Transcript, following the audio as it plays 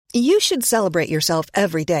You should celebrate yourself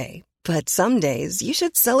every day, but some days you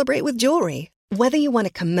should celebrate with jewelry. Whether you want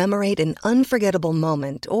to commemorate an unforgettable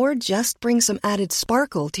moment or just bring some added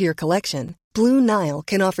sparkle to your collection, Blue Nile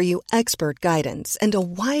can offer you expert guidance and a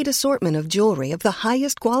wide assortment of jewelry of the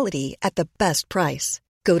highest quality at the best price.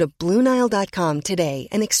 Go to BlueNile.com today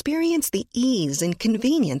and experience the ease and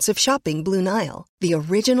convenience of shopping Blue Nile, the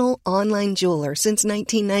original online jeweler since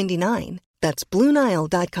 1999. That's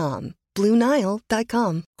BlueNile.com.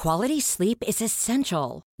 BlueNile.com. Quality sleep is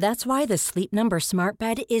essential. That's why the Sleep Number Smart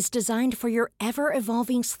Bed is designed for your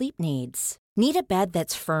ever-evolving sleep needs. Need a bed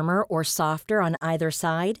that's firmer or softer on either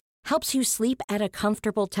side? Helps you sleep at a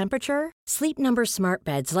comfortable temperature? Sleep Number Smart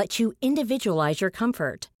Beds let you individualize your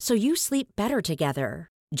comfort, so you sleep better together.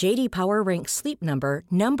 J.D. Power ranks Sleep Number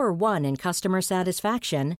number 1 in customer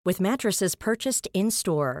satisfaction with mattresses purchased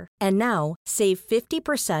in-store. And now, save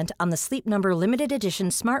 50% on the Sleep Number Limited Edition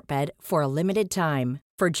Smart Bed for a limited time.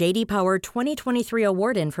 For J.D. Power 2023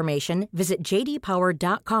 award information, visit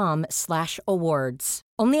jdpower.com/awards.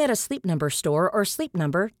 Only at a Sleep Number store or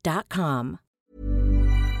sleepnumber.com.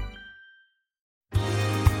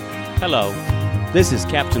 Hello, this is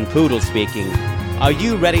Captain Poodle speaking. Are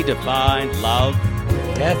you ready to find love?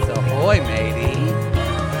 Yes, ahoy, matey.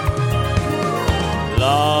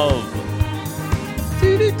 Love.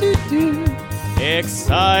 Do-do-do-do.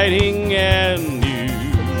 Exciting and new.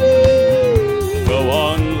 Go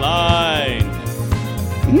online.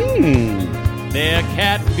 They're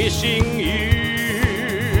catfishing you.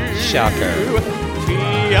 Shocker.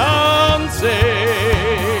 Fiancé.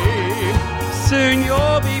 Soon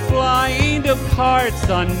you'll be flying to parts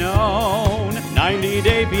unknown.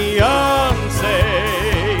 90-day Beyonce.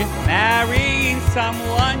 Marrying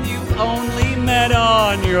someone you only met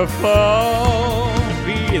on your phone.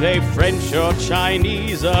 Be they French or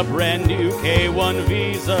Chinese, a brand new K1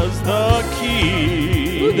 visa's the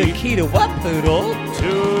key. Ooh, the key to what, Poodle?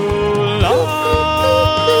 To love.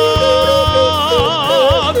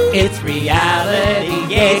 It's reality,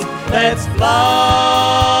 yes, Let's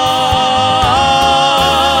love.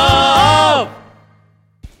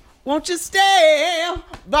 Won't you stand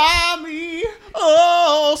by me?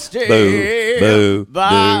 Oh, stand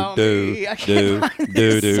by me. I can't find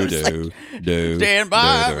this. It's like, stand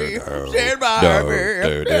by me. Stand by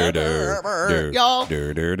me. Y'all.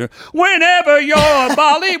 Whenever you're a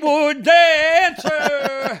Bollywood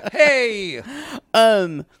dancer. Hey.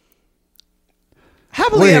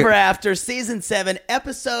 Happily Ever After, Season 7,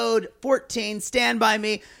 Episode 14, Stand By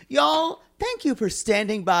Me. Y'all, thank you for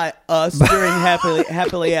standing by us during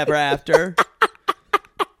Happily Ever After.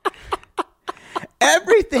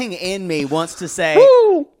 Everything in me wants to say,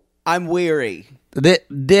 woo, I'm weary.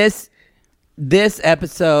 This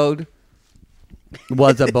episode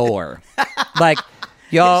was a bore. Like,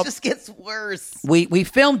 y'all, it just gets worse. We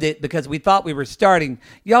filmed it because we thought we were starting.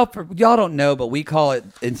 Y'all don't know, but we call it,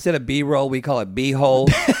 instead of B-roll, we call it B-hole,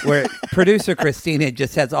 where producer Christina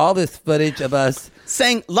just has all this footage of us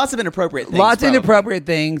saying lots of inappropriate things. Inappropriate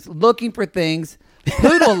things, looking for things.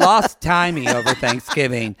 Poodle lost Timey over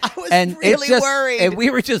Thanksgiving. I was really worried. And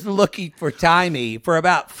we were just looking for Timey for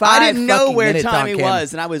about 5 I didn't know where minutes Timey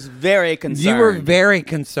was, and I was very concerned. You were very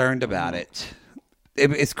concerned about it.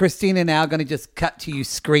 Is Christina now going to just cut to you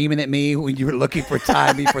screaming at me when you were looking for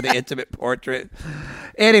Timey for the intimate portrait?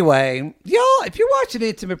 Anyway, y'all, if you're watching the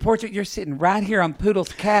intimate portrait, you're sitting right here on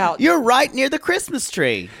Poodle's couch. You're right near the Christmas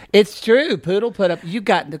tree. It's true. Poodle put up, you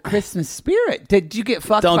got in the Christmas spirit. Did you get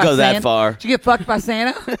fucked by Santa? Don't go that far. Did you get fucked by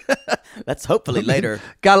Santa? That's hopefully later.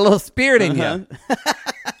 Got a little spirit in you.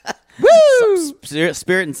 Woo!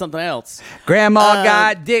 Spirit and something else. Grandma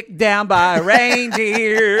got dicked down by a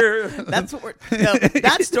reindeer. That's what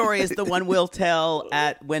that story is the one we'll tell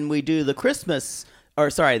at when we do the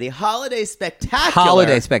the holiday spectacular.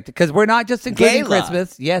 Holiday spectacular, because we're not just including Gala.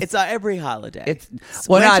 Christmas. Yes, it's every holiday. It's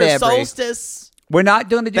Winter not every solstice. We're not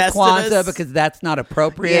doing the Festivus. Kwanzaa because that's not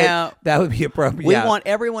appropriate. Yeah. That would be appropriate. We want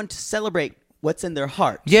everyone to celebrate what's in their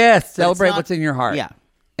heart. Yes, celebrate what's in your heart. Yeah.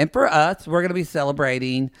 And for us, we're going to be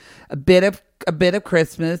celebrating a bit of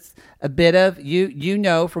Christmas, a bit of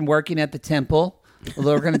from working at the temple.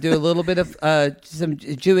 We're going to do a little bit of some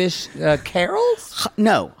Jewish carols.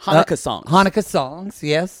 No, Hanukkah songs. Hanukkah songs,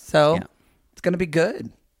 yes. So it's going to be good.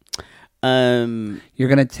 You're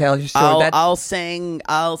going to tell your story. I'll sing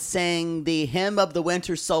the hymn of the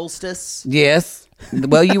winter solstice. Yes.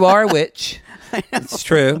 Well, you are a witch. It's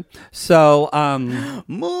true. So,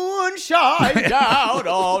 moon shine down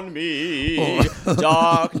on me,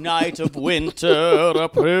 dark night of winter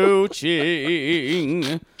approaching.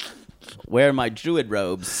 wear my druid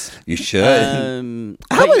robes. You should.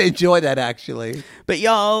 I would enjoy that, actually. But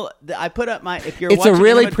y'all, I put up my. If you're It's a watching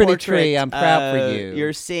really Intimate pretty Portrait, tree. I'm proud for you.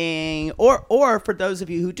 You're seeing, or for those of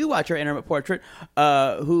you who do watch our Intimate Portrait,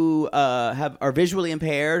 who are visually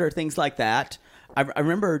impaired or things like that. I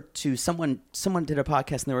remember someone did a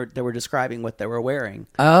podcast and they were describing what they were wearing.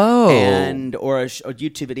 Oh, or a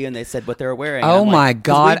YouTube video, and they said what they were wearing. Oh my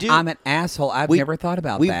God, I'm an asshole. I've never thought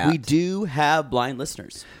about that. We do have blind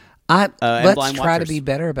listeners. Let's blind try watchers. to be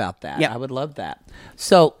better about that. Yeah. I would love that.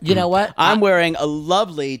 So you know what? I'm wearing a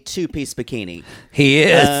lovely 2-piece bikini. He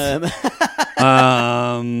is. But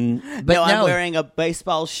I'm wearing a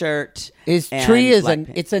baseball shirt. His tree is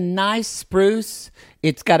it's a nice spruce.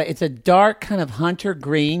 It's a dark kind of hunter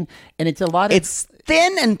green, and it's a lot of. It's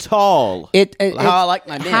thin and tall. How I like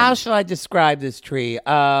my men. How shall I describe this tree?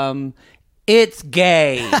 It's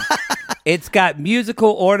gay. It's got musical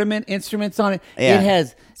ornament instruments on it. Yeah. It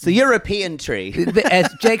has. It's a European tree.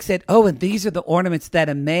 As Jake said, and these are the ornaments that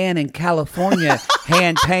a man in California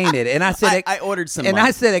hand painted. And I said, I ordered some. And I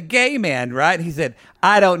said, a gay man, right? He said,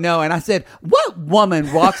 I don't know. And I said, what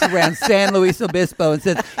woman walks around San Luis Obispo and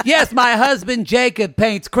says, yes, my husband Jacob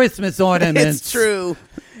paints Christmas ornaments? It's true.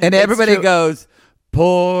 And everybody goes,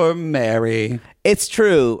 poor Mary. It's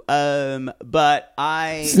true. But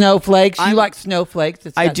snowflakes. You like snowflakes?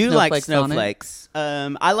 I do like snowflakes.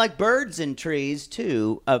 I like birds in trees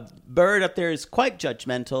too. A bird up there is quite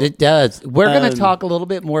judgmental. It does. We're going to talk a little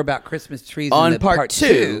bit more about Christmas trees on in part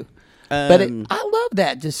two. But I love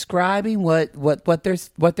that describing what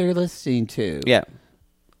they're listening to. Yeah.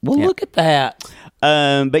 Well, look at that.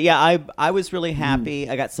 But yeah, I was really happy.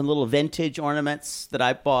 I got some little vintage ornaments that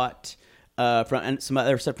I bought. And some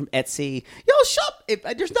other stuff from Etsy. Y'all shop.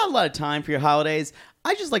 There's not a lot of time for your holidays.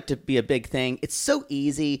 I just like to be a big thing. It's so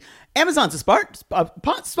easy. Amazon's a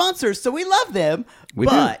sponsor, so we love them.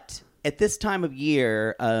 But at this time of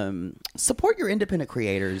year, support your independent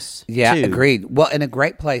creators. Yeah, too. agreed. Well, in a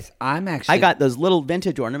great place. I got those little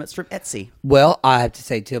vintage ornaments from Etsy. Well, I have to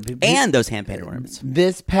say too, and those hand-painted ornaments.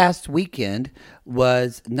 This past weekend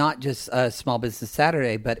was not just a Small Business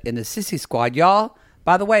Saturday, but in the Sissy Squad, y'all.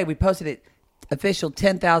 By the way, we posted it. Official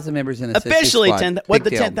 10,000 members in the officially Sissy Squad. 10. What the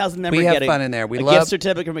 10,000 member we get? We have fun in there. We love gift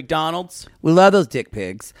certificate from McDonald's. We love those dick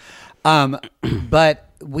pigs, but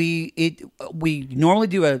we normally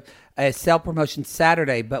do a self promotion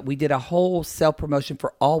Saturday, but we did a whole self promotion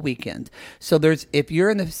for all weekend. So if you're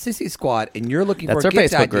in the Sissy Squad and you're looking for a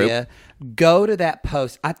gift idea, go to that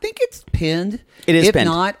post. I think it's pinned. It is if pinned.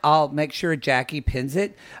 If not, I'll make sure Jackie pins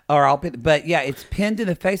it, or I'll pin. But yeah, it's pinned in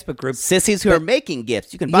the Facebook group. Sissies who are making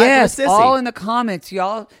gifts, you can buy it from a sissy. All in the comments,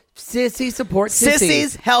 y'all. Sissy support sissies.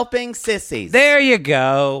 Sissies helping sissies. There you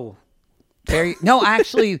go. No,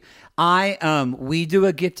 actually. We do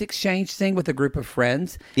a gift exchange thing with a group of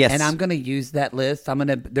friends. Yes. And I'm going to use that list.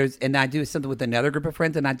 And I do something with another group of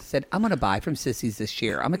friends, and I said, I'm going to buy from Sissies this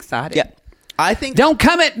year. I'm excited. Yeah. I think. Don't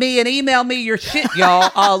come at me and email me your shit,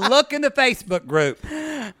 y'all. I'll look in the Facebook group.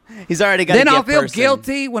 He's already got Then a gift I'll feel person.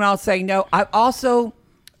 guilty when I'll say no.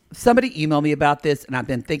 Somebody emailed me about this, and I've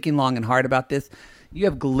been thinking long and hard about this. You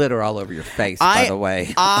have glitter all over your face, by the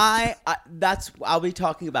way. I'll be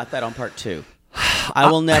talking about that on part 2. I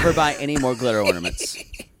will never buy any more glitter ornaments.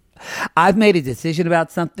 I've made a decision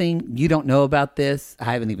about something. You don't know about this.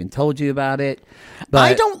 I haven't even told you about it. But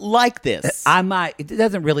I don't like this. It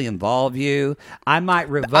doesn't really involve you. I might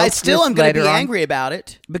revoke I still am going to be on, angry about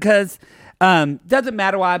it. Because doesn't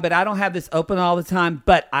matter why, but I don't have this open all the time.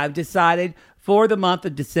 But I've decided for the month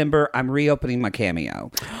of December, I'm reopening my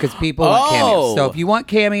Cameo because people want cameos. So if you want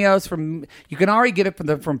cameos you can already get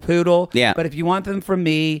it from Poodle. Yeah. But if you want them from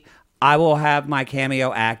me, I will have my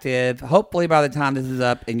Cameo active. Hopefully by the time this is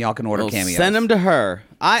up and y'all can order cameos. Send them to her.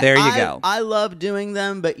 There you go. I love doing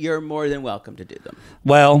them, but you're more than welcome to do them.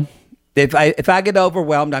 Well, if I get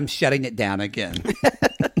overwhelmed, I'm shutting it down again.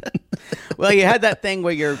 Well, you had that thing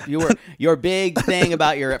where your big thing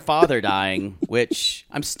about your father dying, which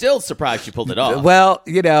I'm still surprised you pulled it off. Well,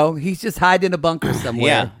 he's just hiding in a bunker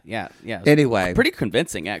somewhere. Yeah. Anyway, pretty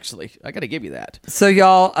convincing, actually. I got to give you that. So,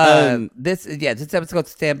 y'all, this episode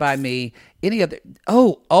Stand By Me. Any other?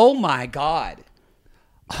 Oh my God!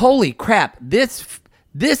 Holy crap!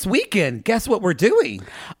 This weekend, guess what we're doing?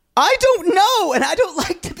 I don't know, and I don't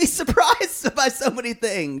like to be surprised by so many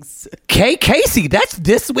things. Kay Casey, that's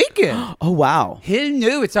this weekend. Oh, wow. Who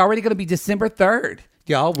knew? It's already going to be December 3rd.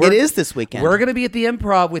 Y'all, it is this weekend. We're going to be at the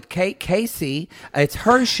Improv with Kate Casey. It's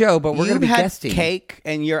her show, but we're going to be guesting. You had cake,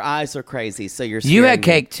 and your eyes are crazy, so you're You had me.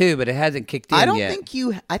 cake, too, but it hasn't kicked in yet.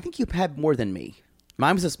 I think you've had more than me.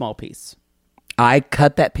 Mine was a small piece. I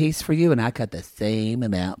cut that piece for you, and I cut the same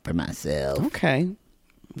amount for myself. Okay.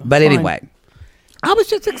 But anyway, I was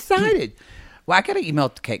just excited. Well, I got to email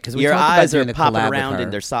to Kate because Your eyes are popping around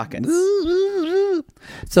in their sockets.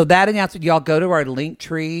 So that announcement, y'all go to our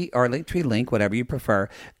Linktree link, whatever you prefer.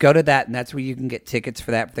 Go to that, and that's where you can get tickets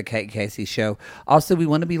for the Kate Casey show. Also, we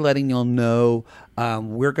want to be letting y'all know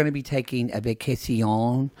we're going to be taking a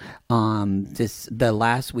vacation the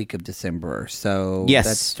last week of December. So yes,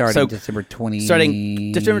 that's starting December 25th.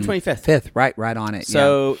 Starting December 25th. Right on it.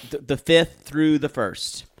 So the 5th through the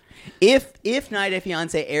 1st. If 90 Day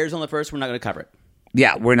Fiancé airs on the 1st, we're not going to cover it.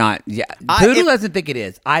 Yeah, we're not. Yeah, Poodle doesn't think it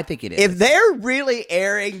is. I think it is. If they're really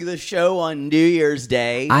airing the show on New Year's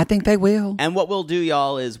Day, I think they will. And what we'll do,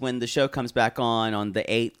 y'all, is when the show comes back on the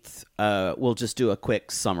 8th, we'll just do a quick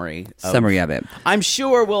summary of it. I'm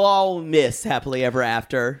sure we'll all miss Happily Ever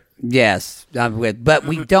After. Yes, but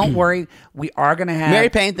we don't worry. We are going to have. Mary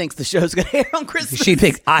Payne thinks the show's going to air on Christmas. She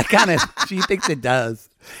thinks she thinks it does.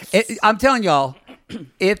 I'm telling y'all,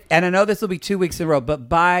 and I know this will be 2 weeks in a row, but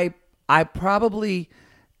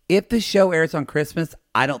if the show airs on Christmas,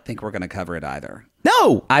 I don't think we're going to cover it either.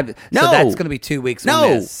 No. So that's going to be 2 weeks.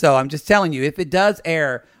 No. So I'm just telling you, if it does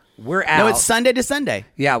air, we're out. No, it's Sunday to Sunday.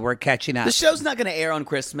 Yeah, we're catching up. The show's not going to air on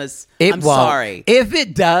Christmas. I'm sorry. If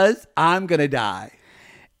it does, I'm going to die.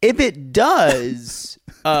 If it does,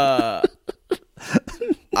 I've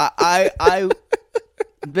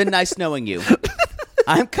been nice knowing you.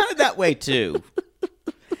 I'm kind of that way too.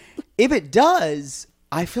 If it does,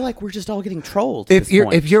 I feel like we're just all getting trolled. If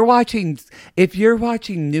you're watching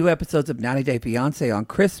new episodes of 90 Day Fiancé on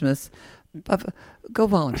Christmas, go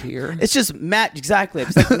volunteer. It's just Matt, exactly.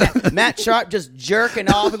 It's like Matt Sharp just jerking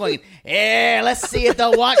off and going, "Yeah, let's see if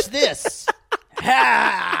they'll watch this."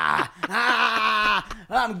 I'm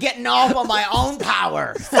getting off on my own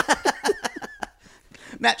power.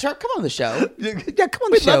 Matt Sharp, come on the show. Yeah, come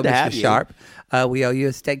on the show, Mr. Sharp. We owe you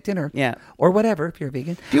a steak dinner. Yeah. Or whatever, if you're a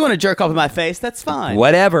vegan. If you want to jerk off in my face, that's fine.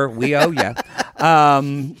 Whatever, we owe you.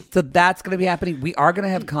 So that's going to be happening. We are going to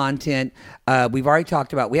have content. We've already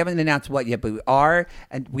talked about, we haven't announced what yet, but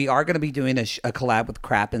we are going to be doing a collab with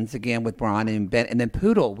Crappens again with Brian and Ben. And then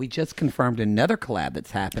Poodle, we just confirmed another collab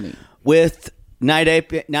that's happening. With 90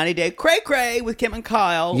 Day Cray Cray with Kim and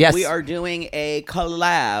Kyle. Yes. We are doing a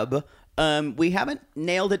collab. We haven't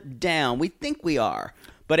nailed it down. We think we are.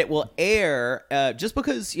 But it will air just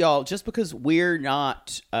because we're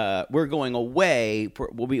not we're going away.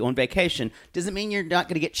 We'll be on vacation. Doesn't mean you're not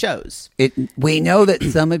going to get shows. We know that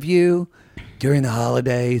some of you during the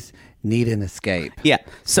holidays need an escape. Yeah.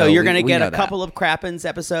 So you're going to get a couple of Crappens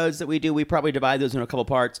episodes that we do. We probably divide those into a couple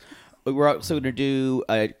parts. We're also going to do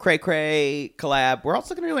a Cray Cray collab. We're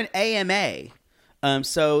also going to do an AMA. And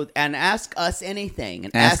ask us anything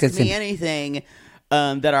and ask me anything.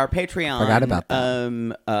 That our Patreon forgot about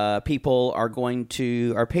that. People are going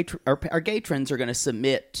to our gatrons are going to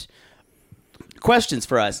submit questions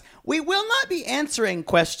for us. We will not be answering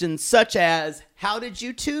questions such as how did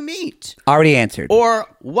you two meet? Already answered. Or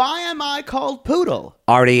why am I called Poodle?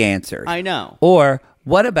 Already answered. I know. Or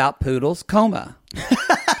what about Poodle's coma?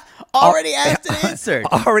 Already asked and answered.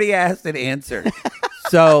 Already asked and answered.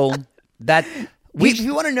 So that. If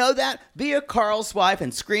you want to know that, be a Carl's wife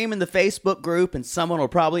and scream in the Facebook group, and someone will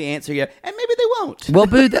probably answer you, and maybe they won't.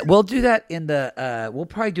 We'll do that in the. We'll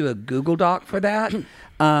probably do a Google Doc for that,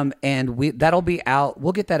 and that'll be out.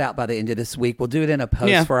 We'll get that out by the end of this week. We'll do it in a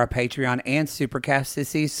post for our Patreon and Supercast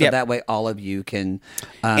sissies, so that way all of you can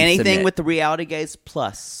anything submit. with the Reality Gaze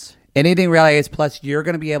Plus. Anything Reality Gaze Plus, you're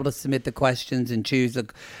going to be able to submit the questions and choose,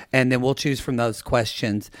 and then we'll choose from those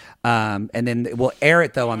questions, and then we'll air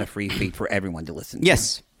it though on the free feed for everyone to listen to.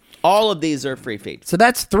 Yes, all of these are free feed. So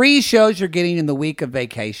that's 3 shows you're getting in the week of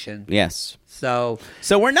vacation. Yes. So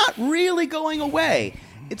we're not really going away.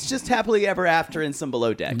 It's just Happily Ever After and some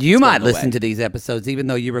Below Deck. You might listen to these episodes even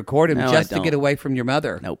though you record them just to get away from your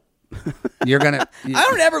mother. Nope. You're gonna. I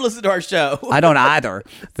don't ever listen to our show. I don't either,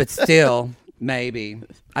 but still. Maybe.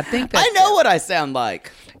 I think that's I know what I sound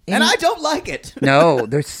like, and I don't like it. No,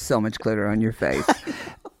 there's so much glitter on your face.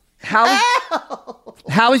 How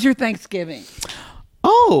was your Thanksgiving?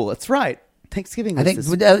 Oh, that's right. Thanksgiving. I think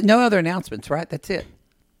no other announcements, right? That's it.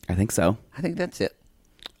 I think so. I think that's it.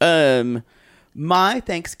 My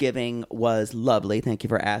Thanksgiving was lovely. Thank you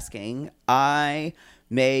for asking. I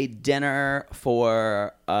made dinner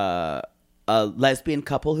for a lesbian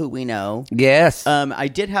couple who we know. Yes. I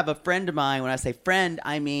did have a friend of mine. When I say friend,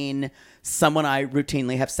 I mean someone I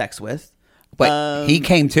routinely have sex with. Wait, he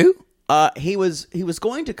came too? He was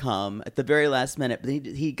going to come at the very last minute, but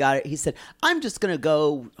he got it. He said, "I'm just going to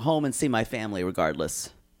go home and see my family regardless."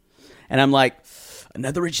 And I'm like,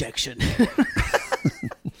 another rejection.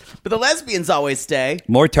 But the lesbians always stay.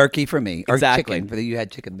 More turkey for me. Or Exactly. chicken. For you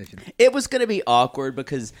had chicken mission. It was going to be awkward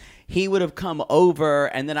because he would have come over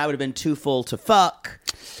and then I would have been too full to fuck.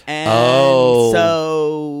 And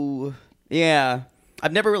so, yeah.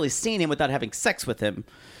 I've never really seen him without having sex with him.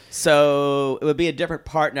 So it would be a different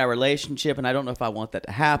part in our relationship, and I don't know if I want that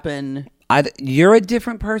to happen. You're a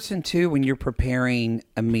different person, too, when you're preparing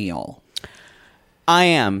a meal. I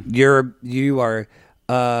am. You are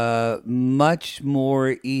much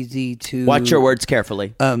more easy to... Watch your words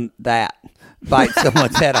carefully. That. Bite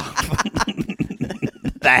someone's head off.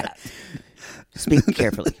 That. Speak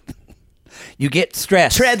carefully. You get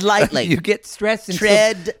stressed. Tread lightly. You get stressed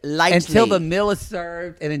until the meal is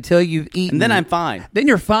served and until you've eaten. And then I'm fine. Then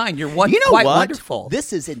you're fine. You're You know quite what? wonderful.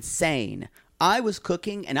 This is insane. I was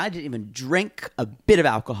cooking and I didn't even drink a bit of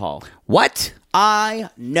alcohol. What? I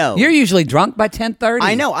know. You're usually drunk by 10:30.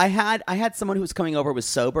 I know. I had someone who was coming over who was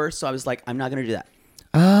sober, so I was like, I'm not going to do that.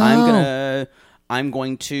 Oh. I'm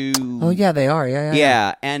going to. Oh yeah, they are.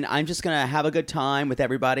 Yeah, and I'm just going to have a good time with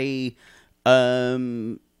everybody.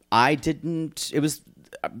 I didn't. It was.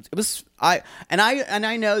 I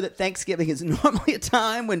know that Thanksgiving is normally a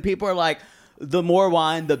time when people are like, the more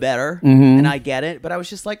wine, the better, and I get it. But I was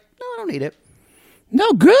just like, no, I don't need it. No,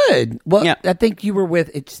 good. Well, Yeah. I think you were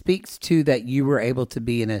it speaks to that you were able to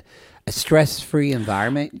be in a stress-free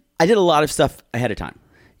environment. I did a lot of stuff ahead of time.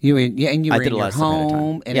 You were in did your a lot of stuff ahead of time.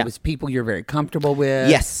 home, and Yeah. it was people you're very comfortable with.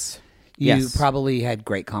 Yes. You Yes. probably had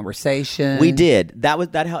great conversation. We did. That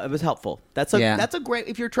it was helpful. That's Yeah. a great,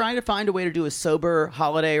 if you're trying to find a way to do a sober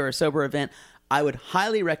holiday or a sober event, I would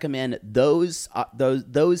highly recommend those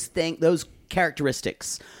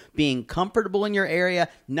characteristics. Being comfortable in your area,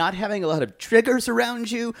 not having a lot of triggers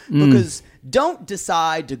around you, because don't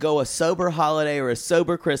decide to go a sober holiday or a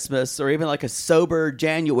sober Christmas or even like a sober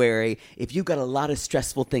January if you've got a lot of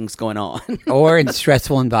stressful things going on. Or in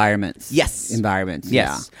stressful environments. Yes. Environments.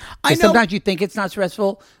 Yes. Yeah. I 'Cause know- sometimes you think it's not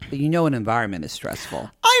stressful, but you know an environment is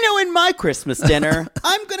stressful. I know in my Christmas dinner,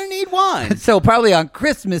 I'm going to need wine. So probably on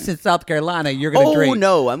Christmas in South Carolina, you're going to drink. Oh,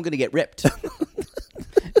 no, I'm going to get ripped.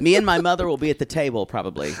 Me and my mother will be at the table,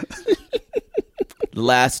 probably. The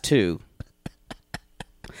last two.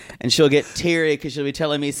 And she'll get teary because she'll be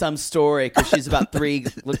telling me some story because she's about three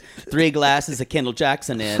glasses of Kendall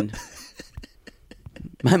Jackson in.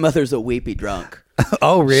 My mother's a weepy drunk.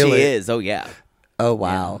 Oh, really? She is. Oh, yeah. Oh,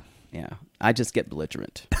 wow. Yeah. I just get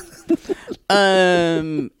belligerent.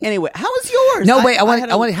 Anyway, how was yours? No, wait. I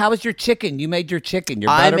want. How was your chicken? You made your chicken. Your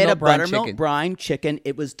I made a buttermilk brine buttermilk chicken. brine chicken.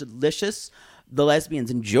 It was delicious. The lesbians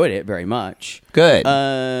enjoyed it very much. Good.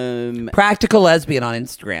 Um, Practical lesbian on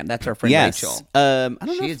Instagram. That's our friend yes. Rachel. I don't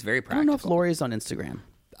know She if- is very I don't know if practical. Lori's on Instagram.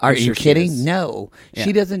 Are I'm you sure she kidding? is. No, Yeah.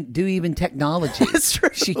 she doesn't do even technology. It's true.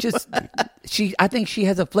 I think she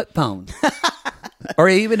has a flip phone, or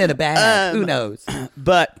even in a bag. Who knows?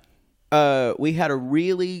 But we had a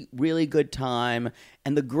really, really good time.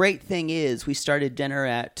 And the great thing is, we started dinner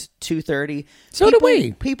at 2:30. So did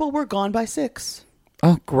we. People were gone by 6.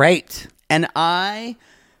 Oh, great. And I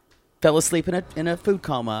fell asleep in a food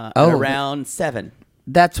coma Oh. at around 7.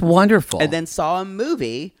 That's wonderful. And then saw a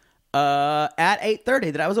movie at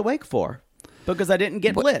 8:30 that I was awake for because I didn't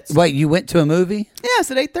get blitzed. Wait, you went to a movie? Yes,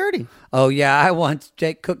 at 8:30. Oh, yeah. I once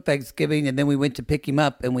Jake cooked Thanksgiving, and then we went to pick him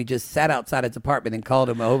up, and we just sat outside his apartment and called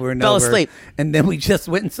him over and Fell over. asleep. And then we just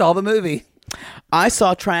went and saw the movie. I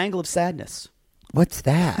saw Triangle of Sadness. What's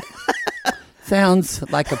that? Sounds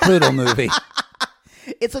like a Pluto movie.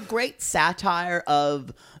 It's a great satire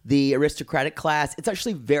of the aristocratic class. It's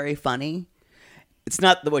actually very funny. It's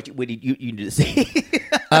not what you need to see.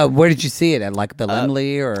 Where did you see it? At like the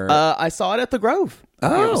Lemley or? I saw it at the Grove. It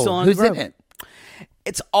was still on Who's the in Grove. it?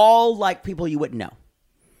 It's all like people you wouldn't know.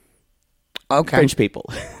 Okay. French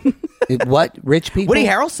people. What? Rich people? Woody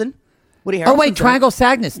Harrelson. Oh, wait. Triangle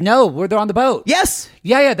Sadness. No, where they're on the boat. Yes.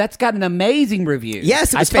 Yeah. That's got an amazing review.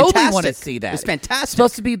 Yes, it was I totally fantastic. want to see that. It was fantastic. It's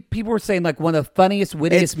supposed to be, people were saying, like one of the funniest,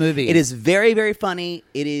 wittiest movies. It is very, very funny.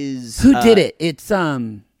 It is. Who did it? It's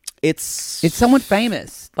It's someone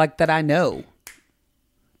famous, like that I know.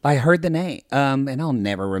 I heard the name, and I'll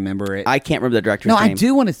never remember it. I can't remember the director's no, name. I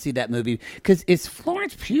do want to see that movie because is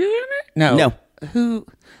Florence Pugh in it? No. Who?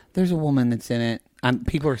 There's a woman that's in it.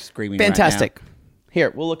 People are screaming. Fantastic. Right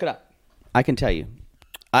Here, we'll look it up. I can tell you.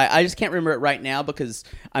 I just can't remember it right now because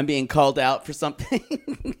I'm being called out for something.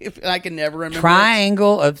 If I can never remember.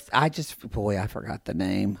 Triangle of. I forgot the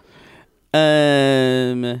name.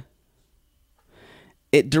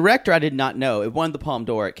 Director I did not know. It won the Palme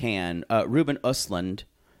d'Or at Cannes. Ruben Östlund.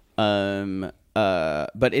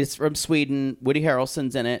 But it's from Sweden. Woody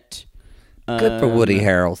Harrelson's in it. Good for Woody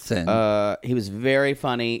Harrelson. He was very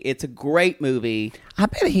funny. It's a great movie. I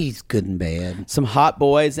bet he's good and bad. Some hot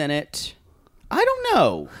boys in it. I don't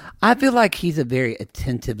know. I feel like he's a very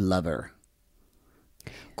attentive lover.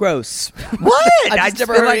 Gross. What? I just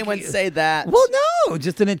never heard anyone say that. Well, no,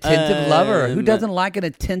 just an attentive lover. Who doesn't like an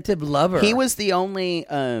attentive lover? He was the only.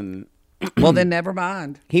 Well, then never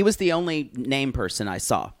mind. He was the only name person I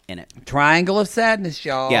saw in it. Triangle of Sadness,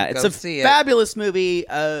 y'all. Yeah, it's Go a see fabulous movie.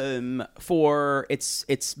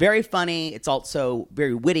 It's very funny. It's also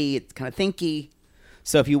very witty. It's kind of thinky.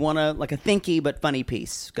 So if you want a thinky but funny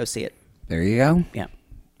piece, go see it. There you go. Yeah.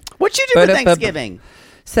 What you do for Thanksgiving?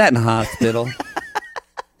 Sat in the hospital.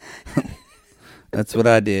 That's what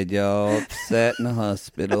I did, y'all. Sat in the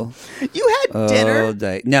hospital. You had dinner all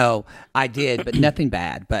day. No, I did, but nothing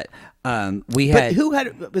bad. But we had. But who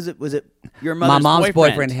had? Was it your mother's My mom's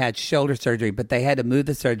boyfriend had shoulder surgery, but they had to move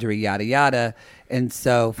the surgery, yada yada. And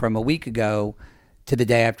so from a week ago to the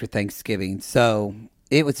day after Thanksgiving, so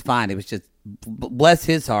it was fine. It was just bless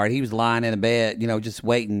his heart. He was lying in a bed, just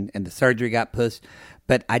waiting, and the surgery got pushed.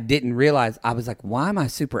 But I didn't realize, I was like, why am I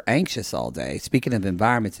super anxious all day? Speaking of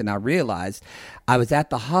environments, and I realized I was at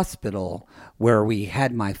the hospital where we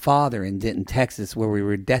had my father in Denton, Texas, where we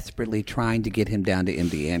were desperately trying to get him down to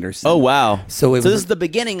MD Anderson. Oh, wow. So this is the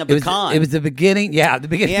beginning of the con. It was the beginning, the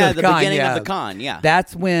beginning of the con. Beginning of the con, yeah.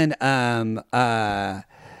 That's when I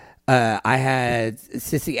had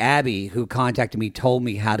Sissy Abby, who contacted me, told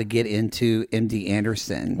me how to get into MD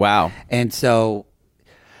Anderson. Wow. And so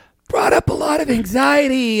brought up a lot of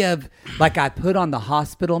anxiety of, like, I put on the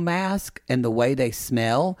hospital mask and the way they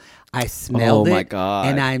smell, I smelled it. Oh, my God.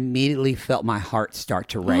 And I immediately felt my heart start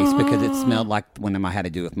to race because it smelled like when I had to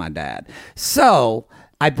do with my dad. So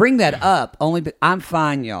I bring that up only, but I'm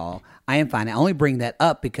fine, y'all. I am fine. I only bring that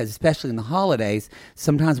up because, especially in the holidays,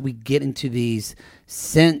 sometimes we get into these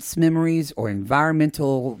sense memories or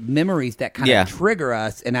environmental memories that kind of trigger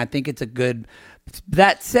us. And I think it's a good,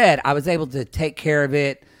 that said, I was able to take care of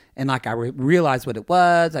it. And I realized what it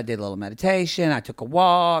was. I did a little meditation. I took a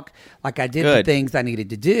walk. I did the things I needed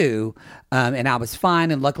to do. And I was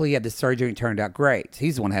fine. And luckily he had the surgery and it turned out great.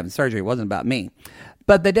 He's the one having surgery. It wasn't about me.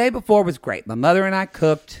 But the day before was great. My mother and I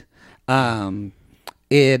cooked.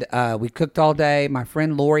 We cooked all day. My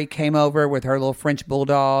friend Lori came over with her little French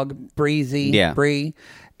bulldog, Bree.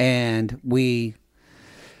 And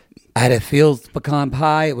I had a Fields pecan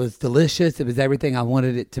pie. It was delicious. It was everything I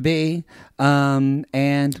wanted it to be. And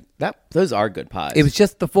those are good pies. It was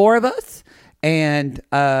just the four of us. And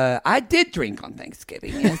I did drink on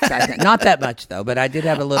Thanksgiving. Yes, I did. Not that much, though, but I did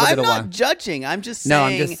have a little bit of wine. I'm not judging. I'm just saying. No,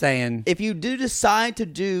 I'm just saying. If you do decide to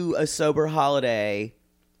do a sober holiday,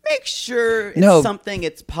 make sure it's something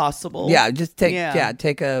it's possible. Yeah, just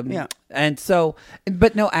take a. And so,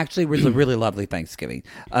 but no, actually, it was a really lovely Thanksgiving.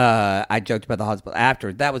 I joked about the hospital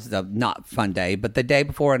after. That was a not fun day, but the day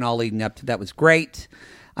before and all leading up to that was great.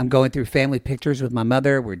 I'm going through family pictures with my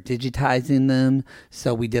mother. We're digitizing them.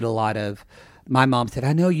 So we did a lot of, my mom said,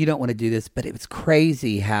 I know you don't want to do this, but it was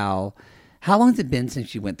crazy how long has it been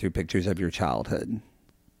since you went through pictures of your childhood?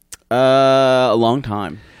 A long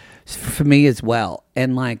time. For me as well.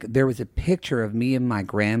 And there was a picture of me and my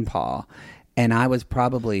grandpa, and I was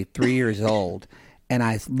probably 3 years old, and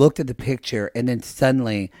I looked at the picture, and then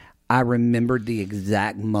suddenly I remembered the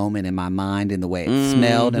exact moment in my mind and the way it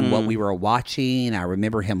smelled and what we were watching. I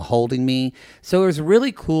remember him holding me. So it was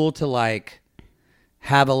really cool to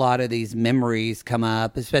have a lot of these memories come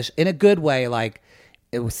up, especially in a good way.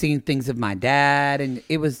 It was seeing things of my dad, and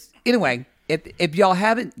it was, anyway. If y'all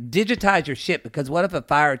haven't digitized your shit, because what if a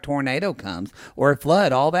fire, or tornado comes or a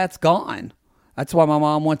flood? All that's gone. That's why my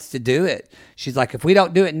mom wants to do it. She's like, if we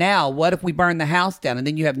don't do it now, what if we burn the house down and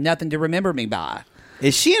then you have nothing to remember me by?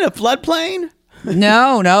 Is she in a floodplain?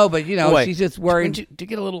 No, but she's just worried. Did you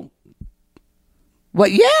get a little? Well,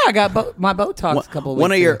 yeah, I got my Botox a couple of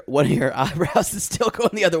weeks ago. One of your eyebrows is still going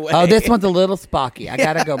the other way. Oh, this one's a little spocky. I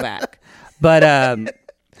got to go back. But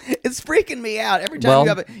it's freaking me out every time you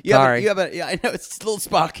have a. Yeah, I know it's a little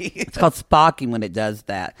spocky. It's called spocking when it does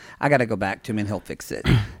that. I got to go back to him and he'll fix it.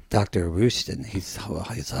 Dr. Rustin, he's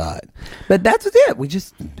hot. But that's it. We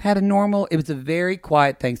just had a normal. It was a very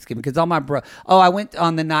quiet Thanksgiving because all my I went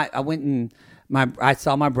on the night. I went and I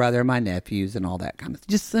saw my brother and my nephews and all that kind of.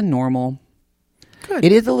 Just the normal. Good.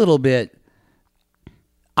 It is a little bit.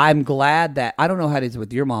 I'm glad that I don't know how it is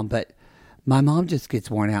with your mom, but. My mom just gets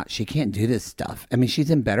worn out. She can't do this stuff. I mean, she's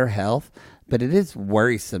in better health, but it is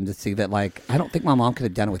worrisome to see that, I don't think my mom could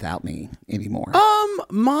have done it without me anymore.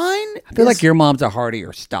 Mine. I feel like your mom's a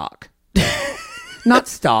hardier stock. Not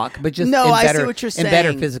stock, but just I see what you're saying. In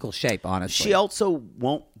better physical shape, honestly. She also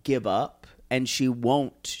won't give up. and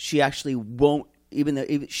she actually won't, even though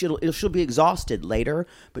she'll be exhausted later,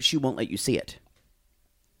 but she won't let you see it.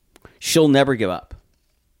 She'll never give up.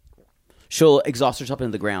 She'll exhaust herself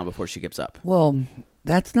into the ground before she gives up. Well,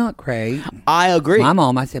 that's not great. I agree.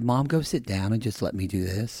 I said, Mom, go sit down and just let me do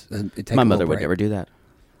this. My mother would never do that.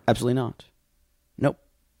 Absolutely not. Nope.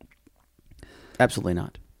 Absolutely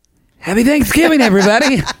not. Happy Thanksgiving,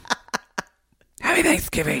 everybody. Happy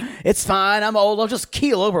Thanksgiving. It's fine. I'm old. I'll just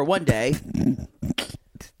keel over one day.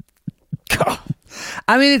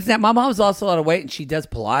 I mean, it's not. My mom's lost a lot of weight, and she does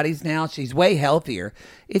Pilates now. She's way healthier.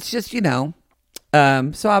 It's just, so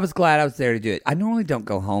I was glad I was there to do it. I normally don't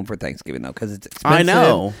go home for Thanksgiving, though, because it's expensive. I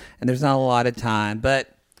know. And there's not a lot of time,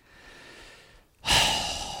 but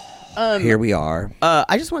here we are.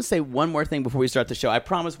 I just want to say one more thing before we start the show. I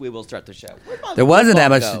promise we will start the show. There wasn't that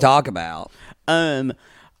much to talk about.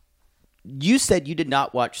 You said you did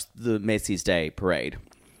not watch the Macy's Day Parade.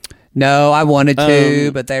 No, I wanted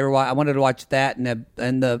to, but I wanted to watch that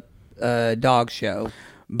and the dog show.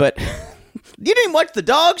 But you didn't watch the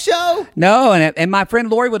dog show? No, and my friend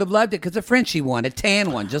Lori would have loved it because a Frenchie one, a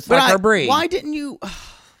tan one, just like her breed. Why didn't you?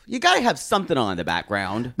 You got to have something on in the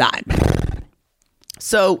background. Nah.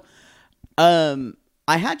 So, I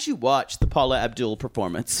had you watch the Paula Abdul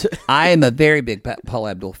performance. I am a very big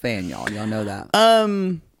Paula Abdul fan, y'all. Y'all know that.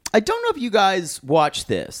 I don't know if you guys watch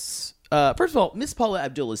this. First of all, Miss Paula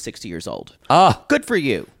Abdul is 60 years old. Oh, good for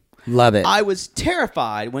you. Love it. I was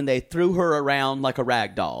terrified when they threw her around like a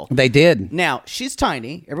rag doll. They did. Now, she's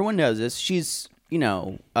tiny. Everyone knows this. She's,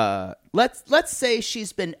 let's say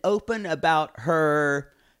she's been open about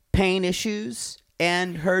her pain issues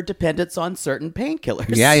and her dependence on certain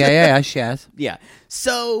painkillers. Yeah, she has. Yeah.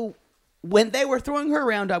 So when they were throwing her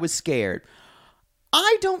around, I was scared.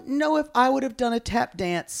 I don't know if I would have done a tap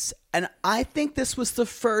dance, and I think this was the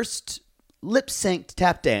first lip-synced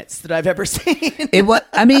tap dance that I've ever seen.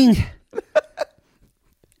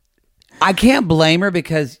 I can't blame her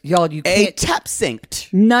because, y'all, you can't...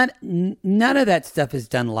 tap-synced. None of that stuff is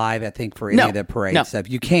done live, I think, for any of the parade stuff.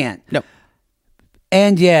 You can't. No.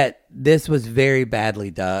 And yet, this was very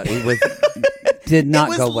badly done. It did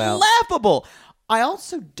not go well. It was laughable. I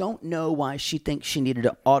also don't know why she thinks she needed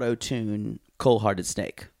to auto-tune Cold-Hearted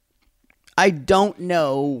Snake. I don't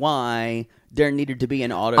know why there needed to be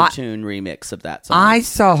an auto-tune remix of that song. I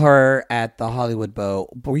saw her at the Hollywood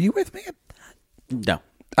Bowl. Were you with me? No.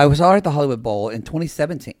 I saw her at the Hollywood Bowl in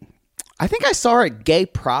 2017. I think I saw her at Gay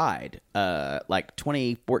Pride, like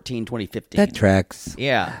 2014, 2015. That tracks.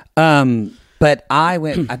 Yeah. But I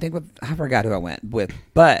went, I forgot who I went with,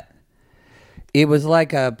 but it was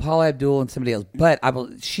like Paula Abdul and somebody else. But I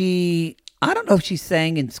don't know if she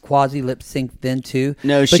sang in quasi lip sync then too.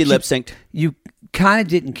 No, she lip synced. You kind of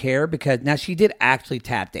didn't care because now she did actually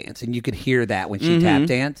tap dance, and you could hear that when she tap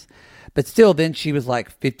danced. But still, then she was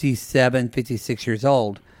like 57, 56 years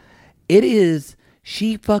old.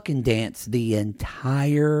 She fucking danced the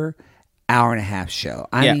entire hour and a half show.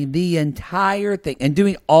 I mean, the entire thing. And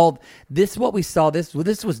doing all this, what we saw, this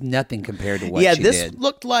was nothing compared to what she did. Yeah, this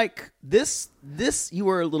looked like, this you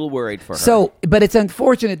were a little worried for her. So, but it's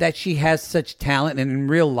unfortunate that she has such talent, and in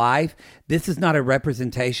real life, this is not a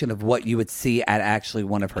representation of what you would see at actually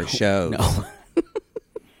one of her shows. No.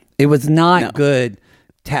 It was not good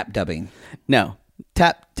tap dubbing. No.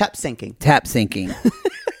 Tap syncing. Tap syncing.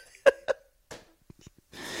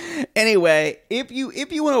 Anyway, if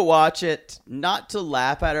you want to watch it, not to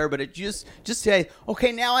laugh at her, but it just say,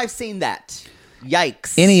 okay, now I've seen that.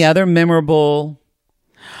 Yikes. Any other memorable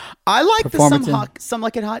I like the Some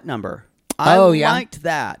Like It Hot number. I liked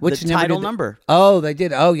that. Which the title number. Oh, they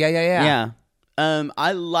did. Oh, yeah.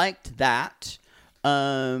 I liked that.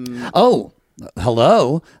 Hello.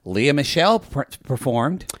 Leah Michelle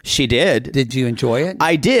performed. She did. Did you enjoy it?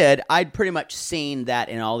 I did. I'd pretty much seen that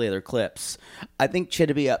in all the other clips. I think she had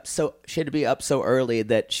to be up so early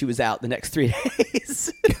that she was out the next 3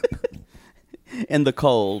 days in the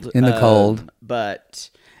cold. But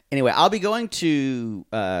anyway, I'll be going to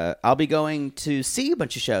see a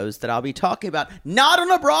bunch of shows that I'll be talking about, not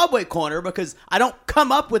on a Broadway corner, because I don't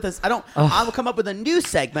come up with this. I will come up with a new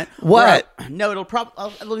segment. What? No, it'll be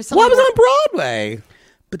something. What was on Broadway?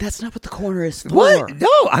 But that's not what the corner is for. What?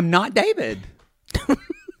 No, I'm not David.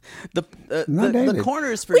 The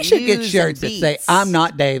corner is for we should get shirts that say I'm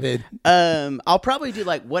not David. I'll probably do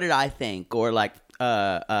like, what did I think, or like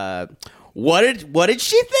what did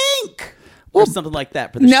she think? Or something like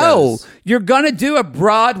that for the shows. You're going to do a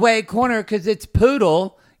Broadway corner because it's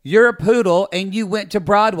Poodle. You're a Poodle, and you went to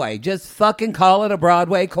Broadway. Just fucking call it a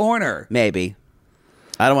Broadway corner. Maybe.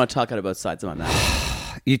 I don't want to talk out of both sides of my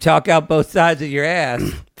mouth. You talk out both sides of your ass.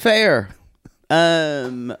 Fair.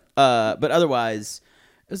 But otherwise,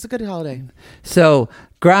 it was a good holiday. So,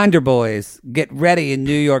 Grindr boys, get ready in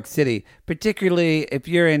New York City, particularly if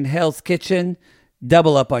you're in Hell's Kitchen.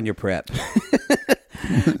 Double up on your prep.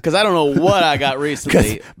 Because I don't know what I got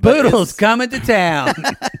recently. Boodle's coming to town.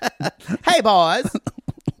 Hey, boys.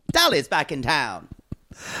 Dolly's back in town.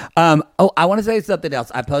 I want to say something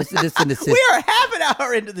else. I posted this in the Sissy. We are half an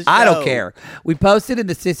hour into the show. I don't care. We posted in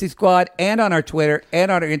the Sissy Squad and on our Twitter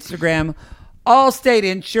and on our Instagram. Allstate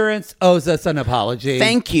Insurance owes us an apology.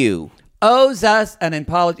 Thank you. Owes us an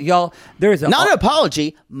apology. Y'all, there's Not an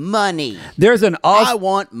apology, money. I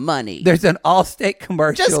want money. There's an Allstate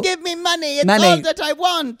commercial. Just give me money. It's all that I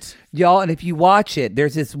want. Y'all, and if you watch it,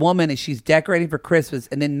 there's this woman and she's decorating for Christmas,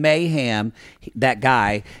 and then Mayhem, that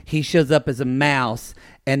guy, he shows up as a mouse,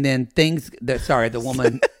 and then the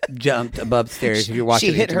woman jumped above stairs. If you're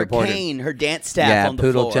watching, she hit her cane, her dance staff on the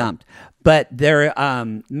Poodle floor. Jumped. But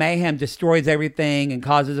Mayhem destroys everything and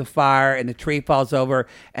causes a fire, and the tree falls over,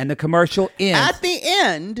 and the commercial ends. At the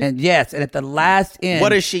end. And yes, and at the last end, what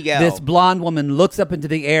does she yell? This blonde woman looks up into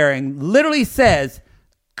the air and literally says,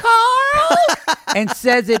 "Carl," and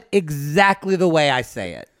says it exactly the way I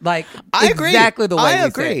say it. Like, I agree. Exactly the way I we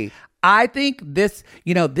agree. say it. I think this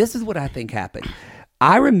is what I think happened.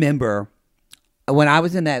 I remember when I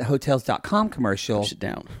was in that Hotels.com commercial. Push it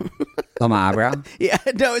down. On my eyebrow? Yeah,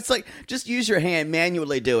 no, it's like, just use your hand,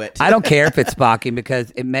 manually do it. I don't care if it's spocking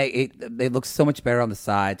because it looks so much better on the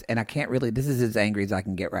sides, and I can't really, this is as angry as I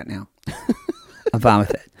can get right now. I'm fine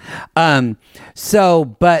with it.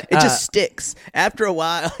 But it just sticks. After a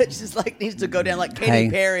while, it just like needs to go down like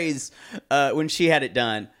Katy Perry's when she had it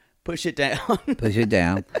done. Push it down. Push it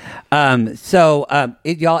down.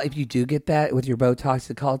 Y'all, if you do get that with your Botox,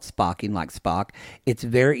 it's called spocking, like Spock. It's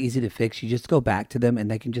very easy to fix. You just go back to them,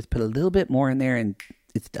 and they can just put a little bit more in there, and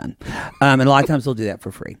it's done. And a lot of times they'll do that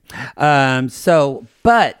for free.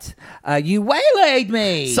 But you waylaid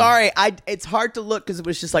me. Sorry, it's hard to look because it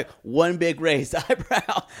was just like one big raised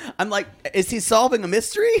eyebrow. I'm like, is he solving a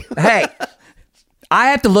mystery? Hey.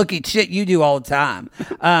 I have to look at shit you do all the time.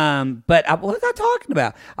 But what was I talking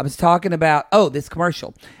about? I was talking about, this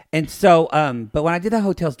commercial. And so, but when I did the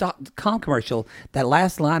Hotels.com commercial, that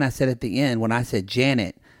last line I said at the end, when I said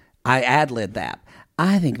Janet, I ad-libbed that.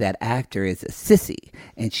 I think that actor is a sissy,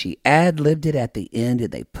 and she ad-libbed it at the end,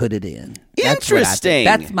 and they put it in. Interesting.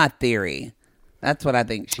 That's my theory. That's what I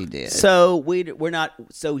think she did. So we're not.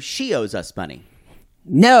 So she owes us money.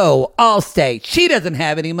 No, Allstate. She doesn't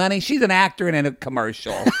have any money. She's an actor in a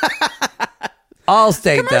commercial.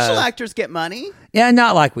 Allstate Commercial does. Actors get money. Yeah,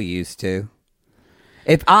 not like we used to.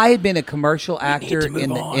 If I had been a commercial actor in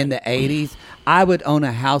the 80s, I would own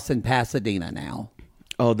a house in Pasadena now.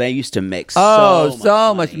 Oh, they used to make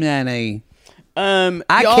so much money. I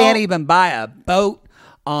can't even buy a boat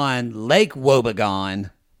on Lake Wobegon.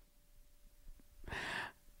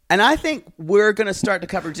 And I think we're going to start to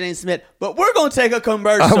cover Janine Smith, but we're going to take a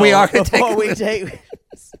commercial. We are before we take.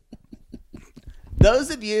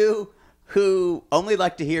 Those of you who only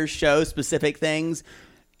like to hear show-specific things,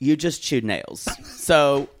 you just chew nails.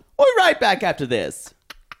 So we'll be right back after this.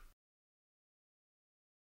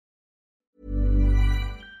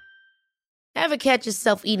 Ever catch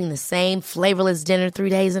yourself eating the same flavorless dinner 3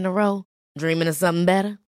 days in a row? Dreaming of something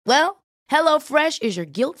better? Well, HelloFresh is your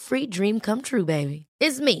guilt-free dream come true, baby.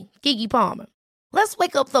 It's me, Keke Palmer. Let's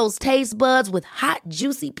wake up those taste buds with hot,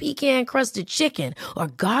 juicy pecan-crusted chicken or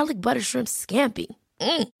garlic butter shrimp scampi.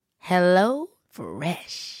 Hello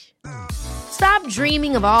Fresh. Stop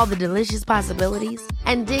dreaming of all the delicious possibilities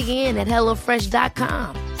and dig in at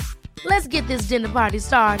HelloFresh.com. Let's get this dinner party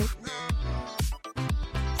started.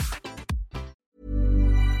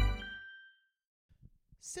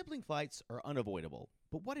 Sibling fights are unavoidable,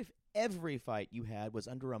 but what if every fight you had was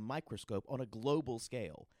under a microscope on a global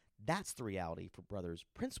scale? That's the reality for brothers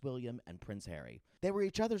Prince William and Prince Harry. They were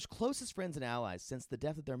each other's closest friends and allies since the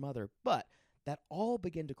death of their mother, but that all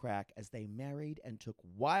began to crack as they married and took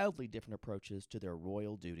wildly different approaches to their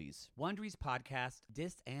royal duties. Wondery's podcast,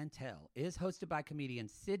 Dis and Tell, is hosted by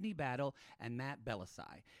comedians Sydney Battle and Matt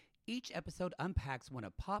Bellassai. Each episode unpacks one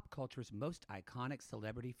of pop culture's most iconic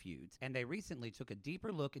celebrity feuds, and they recently took a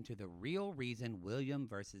deeper look into the real reason William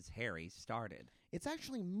versus Harry started. It's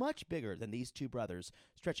actually much bigger than these two brothers,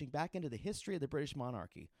 stretching back into the history of the British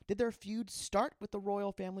monarchy. Did their feud start with the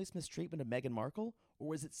royal family's mistreatment of Meghan Markle, or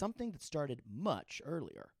was it something that started much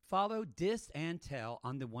earlier? Follow Dis and Tell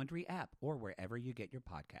on the Wondery app or wherever you get your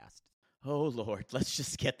podcasts. Oh, Lord, let's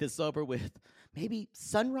just get this over with. Maybe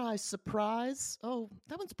sunrise surprise? Oh,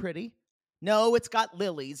 that one's pretty. No, it's got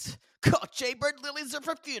lilies. God, Jaybird lilies are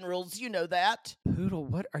for funerals, you know that. Poodle,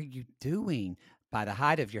 what are you doing? By the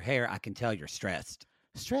height of your hair, I can tell you're stressed.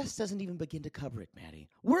 Stress doesn't even begin to cover it, Maddie.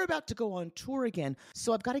 We're about to go on tour again,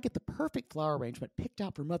 so I've got to get the perfect flower arrangement picked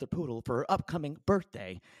out for Mother Poodle for her upcoming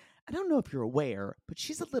birthday. I don't know if you're aware, but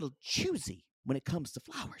she's a little choosy when it comes to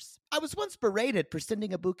flowers. I was once berated for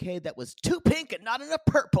sending a bouquet that was too pink and not enough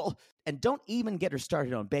purple. And don't even get her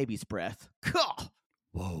started on baby's breath. Cool.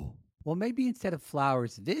 Whoa. Well, maybe instead of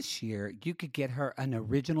flowers this year, you could get her an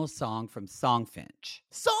original song from Songfinch.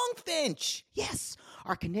 Songfinch! Yes!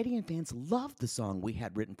 Our Canadian fans loved the song we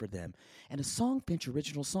had written for them. And a Songfinch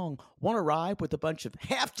original song won't arrive with a bunch of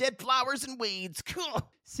half-dead flowers and weeds. Cool!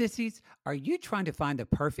 Sissies, are you trying to find the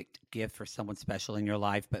perfect gift for someone special in your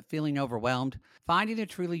life but feeling overwhelmed? Finding a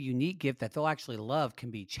truly unique gift that they'll actually love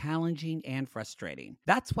can be challenging and frustrating.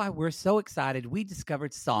 That's why we're so excited we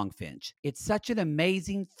discovered Songfinch. It's such an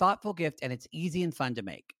amazing, thoughtful gift, and it's easy and fun to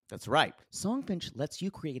make. That's right. Songfinch lets you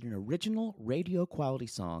create an original radio quality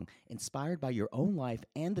song inspired by your own life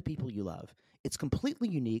and the people you love. It's completely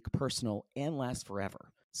unique, personal, and lasts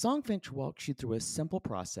forever. Songfinch walks you through a simple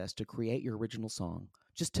process to create your original song.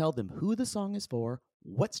 Just tell them who the song is for,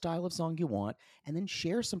 what style of song you want, and then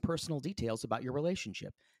share some personal details about your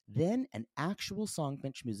relationship. Then an actual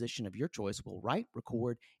Songfinch musician of your choice will write,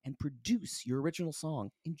 record, and produce your original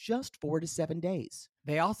song in just 4 to 7 days.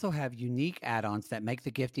 They also have unique add-ons that make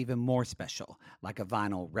the gift even more special, like a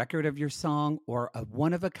vinyl record of your song or a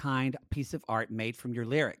one-of-a-kind piece of art made from your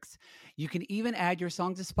lyrics. You can even add your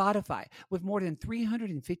song to Spotify. With more than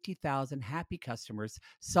 350,000 happy customers,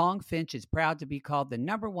 Songfinch is proud to be called the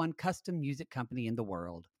 #1 custom music company in the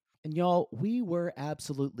world. And y'all, we were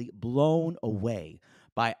absolutely blown away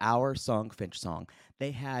by our Songfinch song.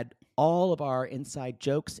 They had all of our inside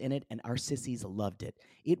jokes in it, and our sissies loved it.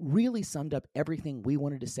 It really summed up everything we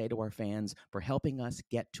wanted to say to our fans for helping us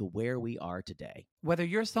get to where we are today. Whether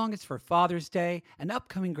your song is for Father's Day, an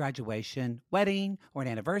upcoming graduation, wedding, or an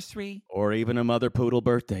anniversary, Or even a Mother Poodle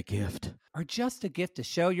birthday gift. or just a gift to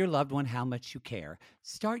show your loved one how much you care,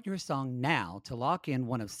 start your song now to lock in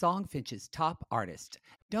one of Songfinch's top artists.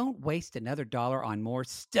 Don't waste another dollar on more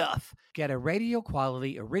stuff. Get a radio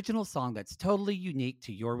quality original song that's totally unique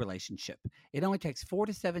to your relationship. It only takes 4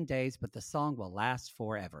 to 7 days, but the song will last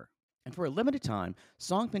forever. And for a limited time,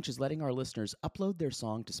 Songfinch is letting our listeners upload their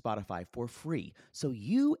song to Spotify for free, so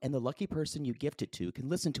you and the lucky person you gift it to can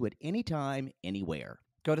listen to it anytime, anywhere.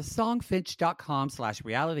 Go to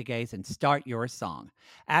songfinch.com/realitygaze and start your song.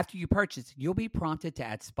 After you purchase, you'll be prompted to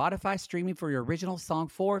add Spotify streaming for your original song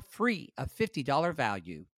for free, a $50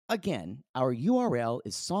 value. Again, our URL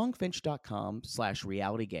is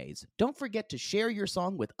songfinch.com/realitygaze. Don't forget to share your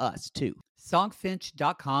song with us, too.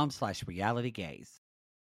 Songfinch.com/realitygaze.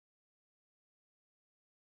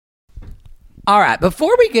 All right,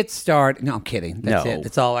 before we get started, no, I'm kidding. That's No. it.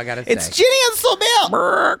 That's all I got to say. It's Ginny and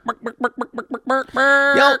Sobel!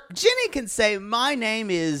 Yo, Ginny can say, my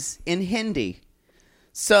name is in Hindi.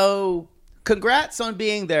 So, congrats on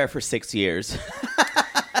being there for 6 years.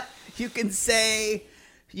 You can say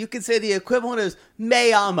the equivalent is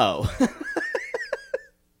me amo.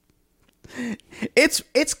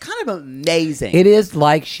 It's kind of amazing. It is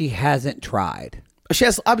like she hasn't tried. She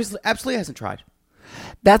has absolutely hasn't tried.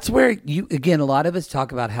 That's where a lot of us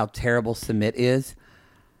talk about how terrible Submit is.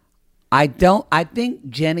 I think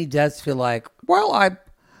Jenny does feel like, well,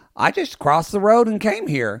 I just crossed the road and came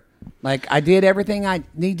here. Like, I did everything I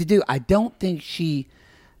need to do. I don't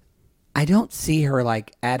see her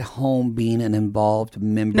like at home being an involved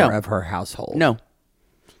member of her household. No.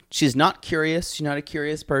 She's not curious. She's not a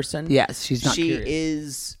curious person. Yes, she's not curious. She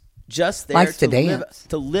is just there Likes to dance.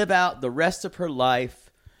 to live out the rest of her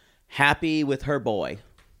life happy with her boy.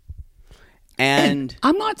 And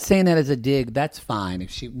I'm not saying that as a dig. That's fine.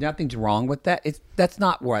 Nothing's wrong with that. That's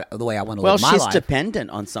not the way I want to live my life. Well, she's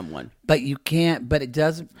dependent on someone. But you can't. But it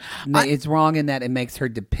does. It's wrong in that it makes her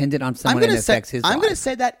dependent on someone and affects his life. I'm going to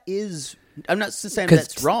say that is. I'm not saying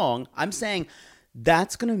that's wrong. I'm saying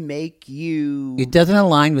that's going to make you. It doesn't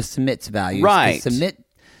align with Submit's values. Right. Submit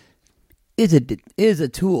is a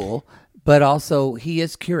tool, but also he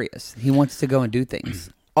is curious. He wants to go and do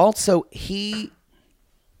things. Also,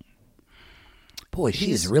 Boy,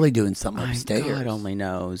 she is really doing something upstairs. God only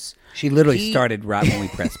knows. She literally started right when we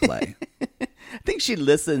pressed play. I think she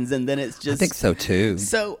listens, and then it's just. I think so too.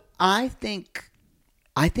 So I think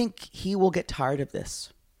he will get tired of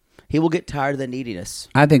this. He will get tired of the neediness.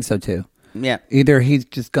 I think so too. Yeah. Either he's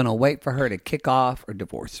just going to wait for her to kick off or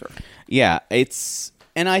divorce her. Yeah,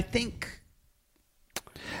 and I think.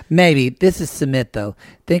 Maybe. This is Submit, though.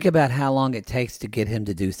 Think about how long it takes to get him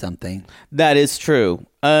to do something. That is true.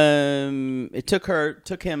 It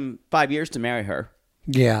took him 5 years to marry her.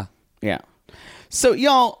 Yeah. Yeah. So,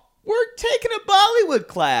 y'all, We're taking a Bollywood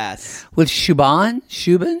class. With Shubhan?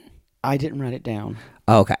 I didn't write it down.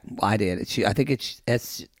 Oh, okay. Well, I did. I think it's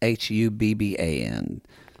Shubban.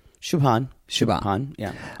 Shubhan.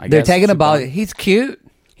 Yeah. They're taking a Bollywood. He's cute.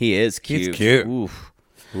 He is cute. He's cute. Oof.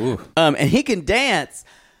 And he can dance.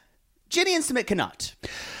 Jenny and Sumit cannot.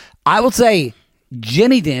 I will say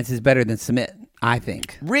Jenny dances better than Sumit, I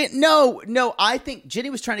think. No, I think Jenny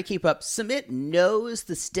was trying to keep up. Sumit knows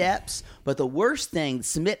the steps, but the worst thing,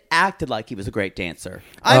 Sumit acted like he was a great dancer.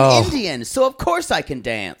 I'm Indian, so of course I can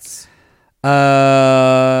dance.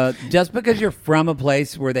 Just because you're from a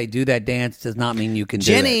place where they do that dance does not mean you can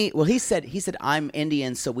do it. Well, he said I'm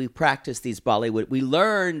Indian, so we practice these Bollywood. We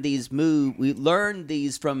learn these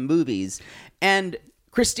from movies. And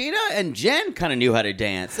Christina and Jen kind of knew how to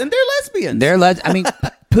dance, and they're lesbians. I mean,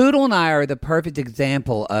 Poodle and I are the perfect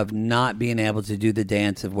example of not being able to do the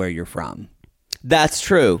dance of where you're from. That's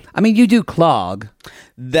true. I mean, you do clog.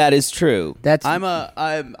 That is true.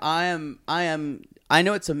 I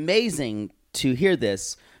know it's amazing to hear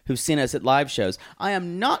this, who've seen us at live shows. I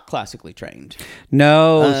am not classically trained.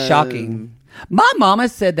 No, shocking. My mama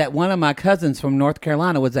said that one of my cousins from North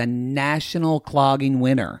Carolina was a national clogging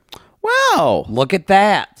winner. Wow. Look at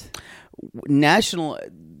that. National.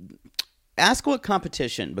 Ask what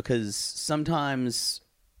competition, because sometimes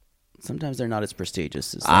they're not as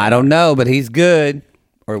prestigious as I don't know, but he's good.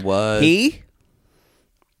 Or was. He?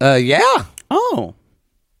 Yeah. Oh.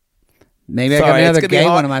 Maybe I got another gay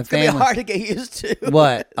one of my family. It's going to be hard to get used to.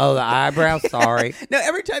 What? Oh, the eyebrow? Sorry. No,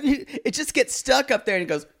 every time it just gets stuck up there and it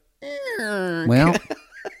goes. Well,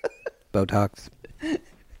 Botox.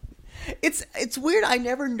 It's weird. I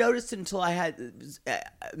never noticed it until I had.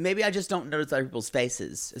 Maybe I just don't notice other people's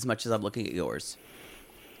faces as much as I'm looking at yours.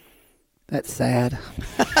 That's sad.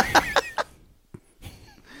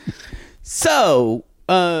 So,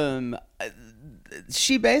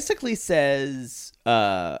 she basically says,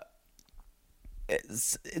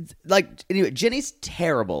 it's like, anyway, Jenny's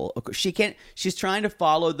terrible. She's trying to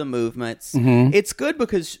follow the movements. Mm-hmm. It's good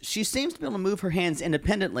because she seems to be able to move her hands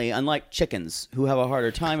independently, unlike chickens who have a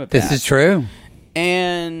harder time of that. This is true.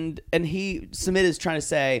 And Sumit is trying to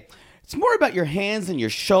say, it's more about your hands and your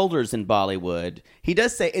shoulders in Bollywood. He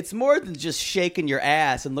does say it's more than just shaking your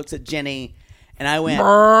ass, and looks at Jenny, and I went,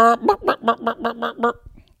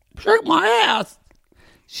 shake my ass.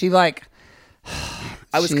 She like...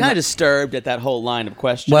 I was kind of disturbed at that whole line of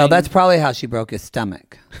questioning. Well, that's probably how she broke his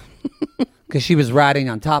stomach. Because she was riding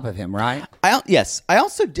on top of him, right? Yes. I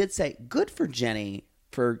also did say, good for Jenny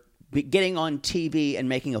for getting on TV and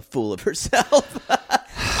making a fool of herself.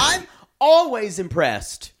 I'm always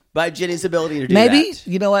impressed by Jenny's ability to do that. Maybe,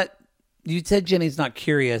 you know what? You said Jenny's not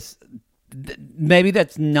curious. Maybe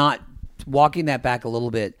that's not, walking that back a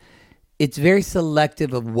little bit, it's very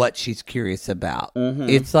selective of what she's curious about. Mm-hmm.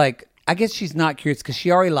 It's like, I guess she's not curious because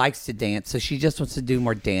she already likes to dance, so she just wants to do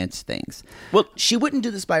more dance things. Well, she wouldn't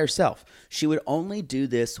do this by herself. She would only do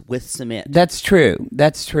this with Sumit. That's true.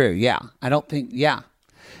 Yeah. I don't think,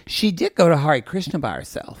 She did go to Hare Krishna by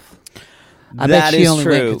herself. I bet she only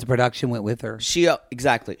went because the production went with her.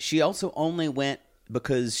 Exactly. She also only went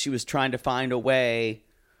because she was trying to find a way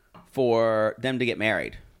for them to get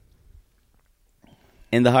married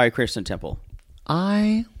in the Hare Krishna temple.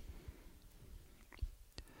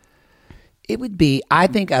 It would be, I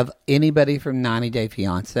think of anybody from 90 Day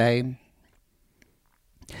Fiancé,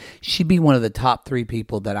 she'd be one of the top 3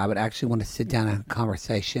 people that I would actually want to sit down and have a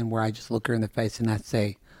conversation where I just look her in the face and I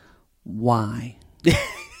say, why?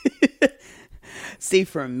 See,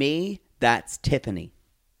 for me, that's Tiffany.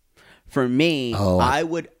 For me, I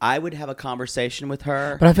would have a conversation with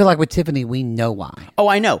her. But I feel like with Tiffany, we know why. Oh,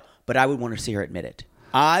 I know. But I would want to see her admit it.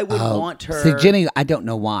 I would want her... See, Jenny, I don't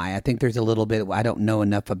know why. I think there's a little bit... I don't know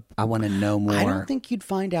enough. I want to know more. I don't think you'd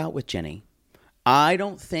find out with Jenny. I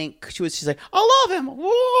don't think... She's like, I love him.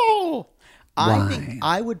 Whoa! I think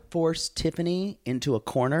I would force Tiffany into a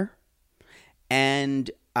corner,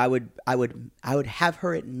 and I would have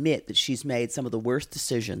her admit that she's made some of the worst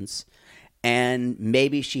decisions, and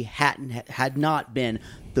maybe she had not been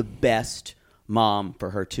the best mom for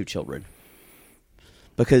her 2 children.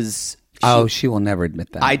 Because... she will never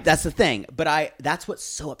admit that. That's the thing. But that's what's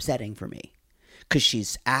so upsetting for me. Because she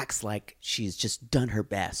acts like she's just done her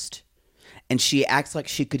best. And she acts like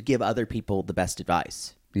she could give other people the best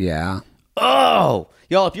advice. Yeah. Oh!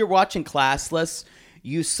 Y'all, if you're watching Classless,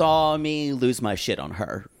 you saw me lose my shit on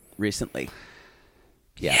her recently.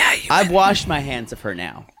 Yeah. I've washed my hands of her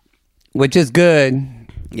now. Which is good.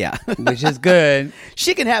 Yeah. Which is good.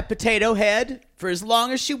 She can have potato head for as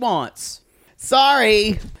long as she wants.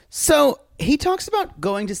 Sorry. So he talks about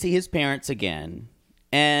going to see his parents again,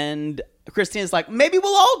 and Christina's like, maybe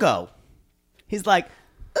we'll all go. He's like,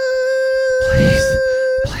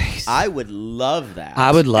 Please. I would love that.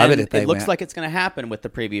 I would love it if they It looks went. like it's going to happen with the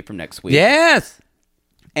preview from next week. Yes.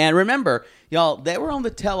 And remember, y'all, they were on the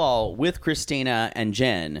tell-all with Christina and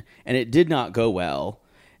Jen, and it did not go well.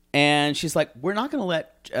 And she's like,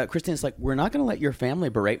 Christina's like, we're not going to let your family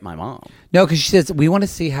berate my mom. No, because she says, we want to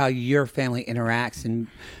see how your family interacts and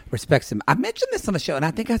respects them. I mentioned this on the show, and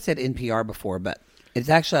I think I said NPR before, but it's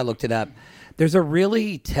actually, I looked it up. There's a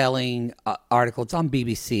really telling article, it's on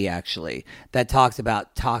BBC actually, that talks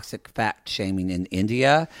about toxic fat shaming in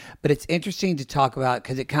India. But it's interesting to talk about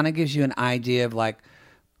because it kind of gives you an idea of like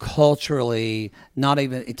culturally,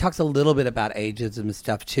 it talks a little bit about ageism and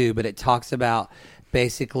stuff too, but it talks about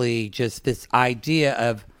basically just this idea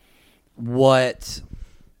of what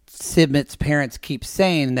Submit's parents keep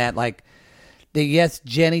saying that like, yes,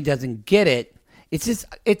 Jenny doesn't get it.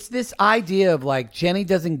 It's this idea of like Jenny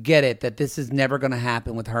doesn't get it that this is never going to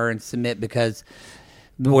happen with her and Submit because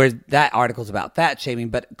where that article's about fat shaming,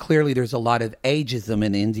 but clearly there's a lot of ageism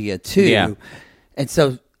in India too. Yeah. And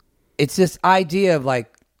so it's this idea of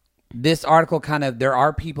like this article there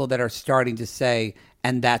are people that are starting to say,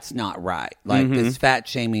 and that's not right. Like this fat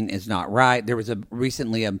shaming is not right. There was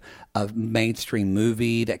recently a mainstream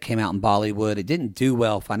movie that came out in Bollywood. It didn't do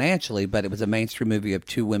well financially, but it was a mainstream movie of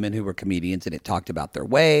two women who were comedians, and it talked about their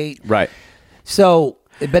weight. Right. So,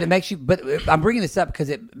 but it makes you. But I'm bringing this up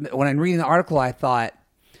because when I'm reading the article, I thought,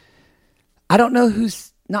 I don't know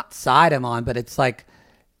whose not side I'm on, but it's like,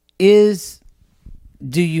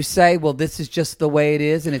 do you say, well, this is just the way it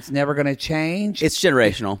is and it's never going to change? It's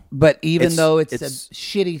generational. But even though it's a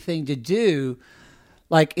shitty thing to do,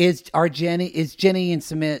 like is Jenny and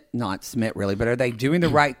Submit, not Submit really, but are they doing the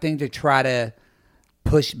right thing to try to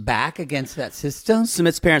push back against that system?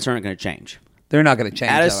 Submit's parents aren't going to change. They're not going to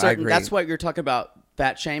change. I agree. That's what you're talking about,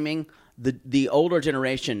 fat shaming. The older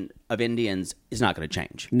generation of Indians is not going to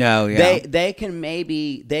change. No, yeah. They can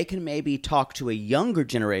maybe talk to a younger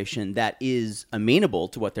generation that is amenable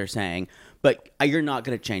to what they're saying, but you're not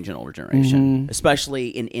going to change an older generation, especially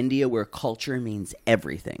in India where culture means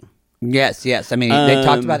everything. Yes. I mean, they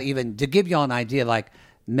talked about even to give y'all an idea, like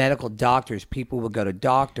medical doctors. People would go to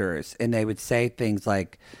doctors and they would say things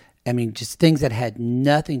like, I mean, just things that had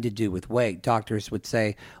nothing to do with weight. Doctors would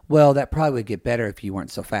say, well, that probably would get better if you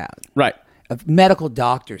weren't so fat. Right. Medical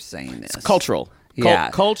doctors saying this. It's cultural.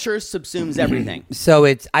 Yeah. Culture subsumes everything. So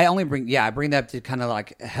I bring that up to kind of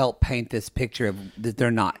like help paint this picture of that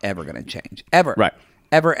they're not ever going to change. Ever. Right.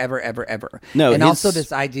 Ever. No. And also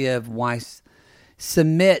this idea of why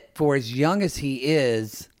Submit, for as young as he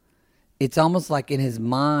is, it's almost like in his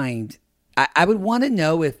mind, I would want to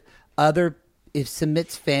know if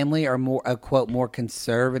Submit's family are more a quote more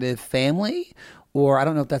conservative family, or I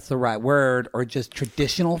don't know if that's the right word, or just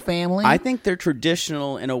traditional family. I think they're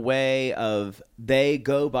traditional in a way of they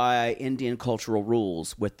go by Indian cultural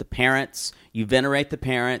rules with the parents. You venerate the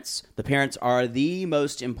parents. The parents are the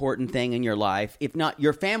most important thing in your life. If not,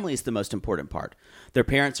 your family is the most important part. Their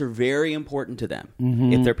parents are very important to them.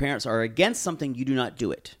 If their parents are against something, you do not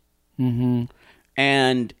do it.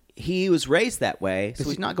 And he was raised that way, so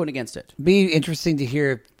he's not going against it. Be interesting to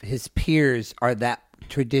hear if his peers are that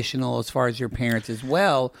traditional as far as your parents as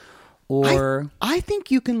well, or I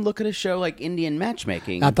think you can look at a show like Indian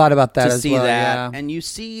Matchmaking. I thought about that to as see well, that, yeah. and you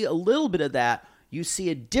see a little bit of that. You see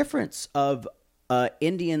a difference of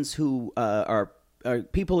Indians who are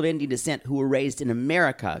people of Indian descent who were raised in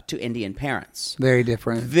America to Indian parents. very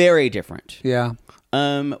different. Very different. Yeah.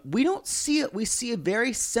 We don't see it. We see a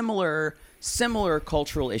very similar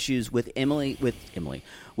cultural issues with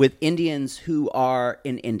Indians who are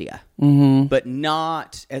in India, but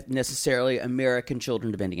not necessarily American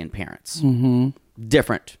children of Indian parents.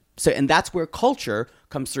 Different. So, and that's where culture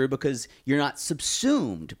comes through because you're not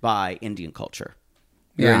subsumed by Indian culture.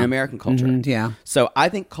 You're in American culture. Yeah. So I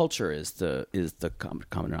think culture is the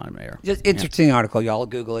common denominator. Just interesting article. Y'all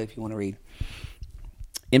Google it if you want to read.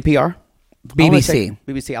 NPR? BBC.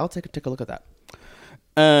 BBC. I'll take a look at that.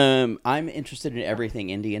 I'm interested in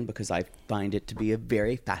everything Indian because I find it to be a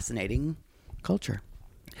very fascinating culture.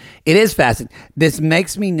 It is fascinating. This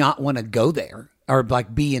makes me not want to go there or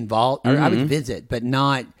like be involved. Or I would visit, but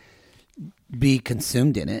not be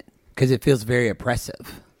consumed in it because it feels very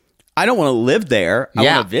oppressive. I don't want to live there. I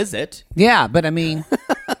want to visit. Yeah, but I mean,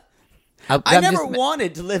 I never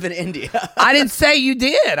wanted to live in India. I didn't say you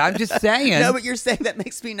did. I'm just saying. No, but you're saying that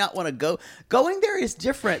makes me not want to go. Going there is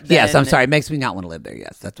different. Yes, I'm sorry. It makes me not want to live there.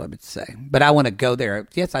 Yes, that's what I would say. But I want to go there.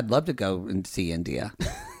 Yes, I'd love to go and see India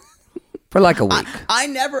for like a week. I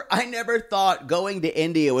never thought going to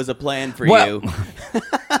India was a plan for you.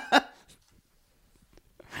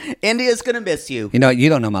 India's gonna miss you. You know, you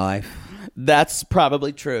don't know my life. That's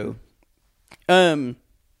probably true.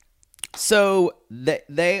 So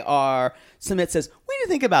they are. Sumit says, "What do you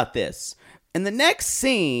think about this?" And the next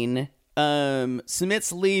scene,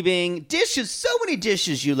 Sumit's leaving. Dishes, so many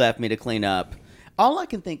dishes you left me to clean up. All I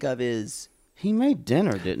can think of is he made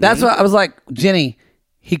dinner, didn't he? That's what I was like, Jenny.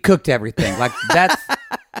 He cooked everything. Like that's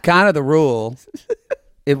kind of the rule.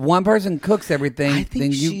 If one person cooks everything, I think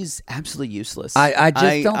then she's absolutely useless. I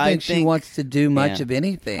just don't think she wants to do much yeah. of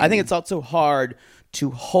anything. I think it's also hard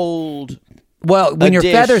to hold. Well, when a your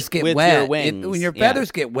dish feathers get with wet, your wings. when your Yeah.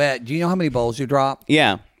 feathers get wet, do you know how many bowls you drop?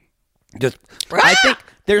 Yeah, Just I think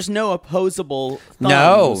there's no opposable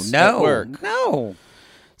no, thumbs at work. no.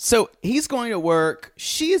 So he's going to work.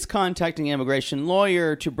 She is contacting an immigration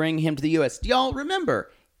lawyer to bring him to the U.S. Y'all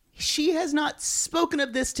remember, she has not spoken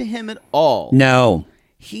of this to him at all. No.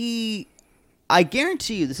 I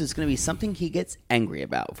guarantee you this is going to be something he gets angry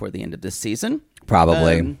about before the end of this season.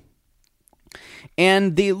 Probably.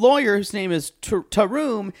 And the lawyer, whose name is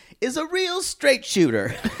Taroom, is a real straight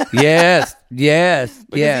shooter. Yes. Because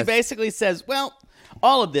yes. he basically says, well,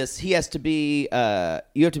 all of this, he has to be,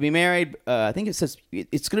 you have to be married. I think it says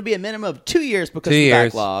it's going to be a minimum of 2 years because 2 of the years.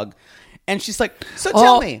 backlog. And she's like, so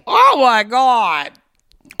tell me, Oh my God.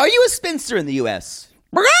 are you a spinster in the U.S.?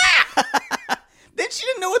 Then she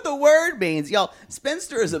didn't know what the word means. Y'all,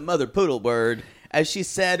 spinster is a mother poodle word. As she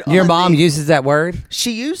said, Your on mom the- uses that word?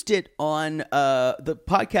 She used it on the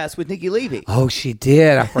podcast with Nikki Levy. Oh, she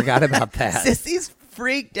did. I forgot about that. Sissy's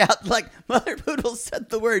freaked out. Like Mother Poodle said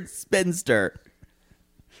the word spinster.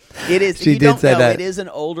 It is. She if you did don't say know, that. It is an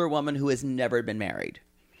older woman who has never been married.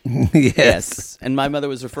 Yes. And my mother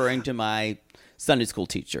was referring to my Sunday school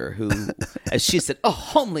teacher, who, as she said, "Oh,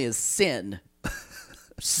 homely as sin."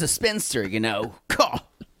 She's a spinster, you know. God.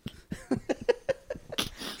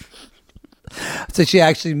 So she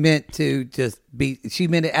actually meant to just be. She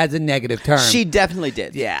meant it as a negative term. She definitely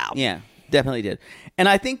did. Yeah. Yeah, definitely did. And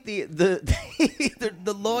I think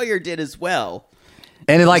the lawyer did as well.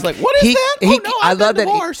 And It's like, what is that? Oh, no, I I've love been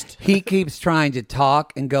that divorced. he keeps trying to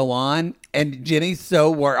talk and go on, and Jenny's so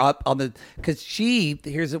wore up on the because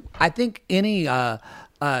I think any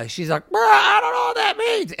she's like, "Bruh, I don't know what that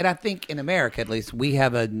means, and I think in America at least we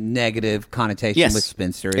have a negative connotation Yes, with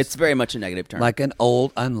spinsters. It's very much a negative term. like an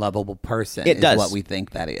old, unlovable person. It is does. what we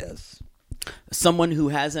think that is. Someone who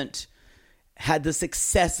hasn't had the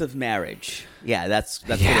success of marriage. Yeah, that's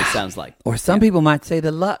what it sounds like. Or some people might say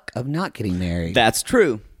the luck of not getting married. That's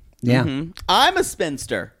true. yeah, Mhm. I'm a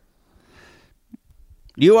spinster.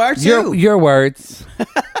 You are too. your words.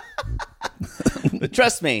 But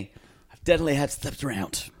trust me, I've definitely had slept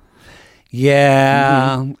around.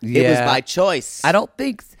 Yeah, It was by choice. I don't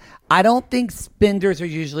think spenders are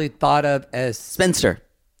usually thought of as Spinster.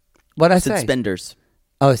 what I Said say. spenders.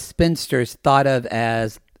 Oh, spinsters thought of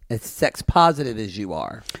as sex positive as you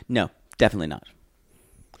are. No, definitely not.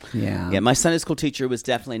 Yeah, Yeah, my Sunday school teacher was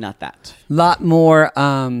definitely not that. lot more.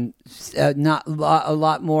 Not a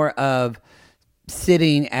lot more of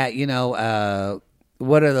sitting at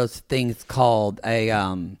what are those things called I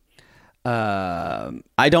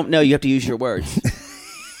don't know. You have to use your words.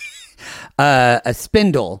 a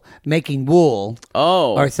spindle making wool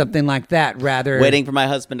Oh, or something like that. Rather waiting for my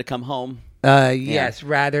husband to come home. yes,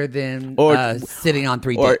 rather than Or- sitting on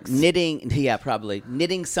three Or dicks. knitting. Yeah, probably.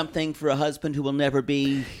 Knitting something for a husband who will never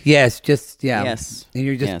be. Yes, just yeah. Yes. And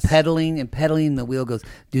you're just Yes. pedaling and pedaling, and the wheel goes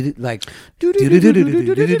like.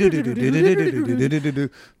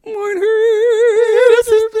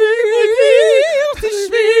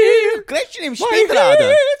 Gretchen im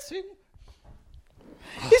Spielrad.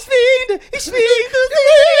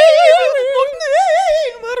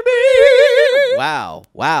 Wow.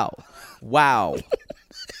 Wow.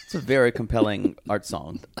 It's a very compelling art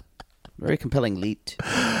song. Very compelling Lied.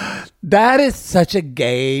 That is such a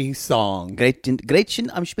gay song. Gretchen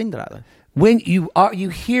am Spielrad. When you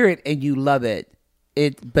hear it and you love it,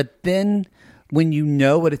 but then when you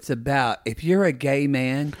know what it's about, if you're a gay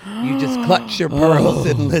man, you just clutch your pearls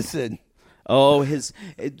and listen. Oh, his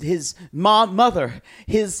mother,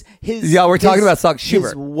 his. Yeah, we're talking about Song Schubert.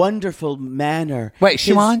 His wonderful manner. Wait, His-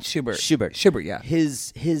 Schumann? Schubert. Schubert, yeah.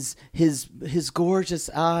 His gorgeous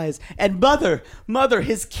eyes, and mother,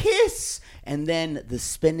 his kiss, and then the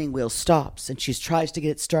spinning wheel stops, and she tries to get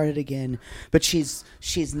it started again, but she's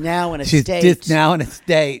now in a She's state. just now in a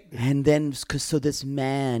state. And then, so this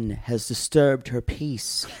man has disturbed her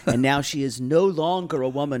peace, and now she is no longer a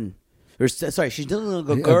woman. Or, sorry, she's no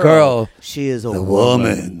longer a girl. girl. She is a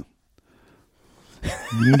Woman.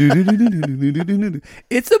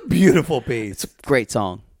 It's a beautiful piece. Great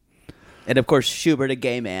song. And of course, Schubert, a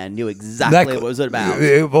gay man, knew exactly what it was about.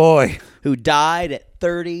 Boy. Who died at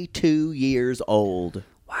 32 years old.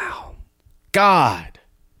 Wow. God.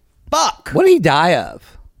 Fuck. What did he die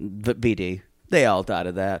of? BD. They all died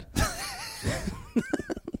of that.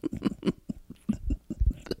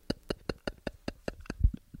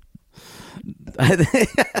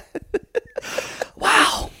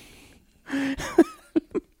 Wow.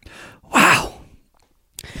 Wow.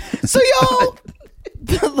 So y'all,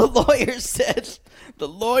 the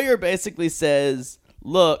lawyer basically says,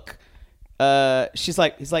 look, he's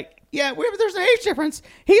like, yeah, there's an age difference.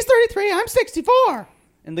 He's 33, I'm 64.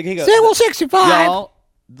 And he goes, say, well, 65. Y'all,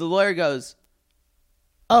 the lawyer goes,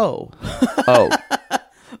 oh.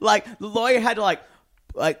 Like, the lawyer had to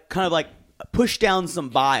kind of push down some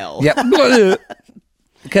bile. Yep.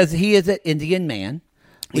 Because he is an Indian man.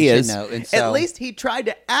 He is. Know, and so, at least he tried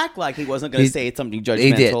to act like he wasn't going to say something judgmental.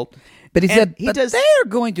 He did. But he said, they're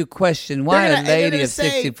going to question why a lady of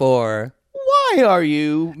 64. Why are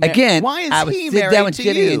you? Again, why is I would he sit married down with to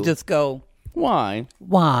Jenny you? and just go, why?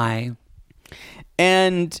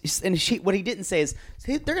 And what he didn't say is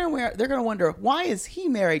they're gonna wonder, why is he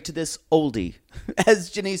married to this oldie, as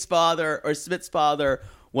Jenny's father or Smith's father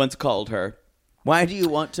once called her. Why do you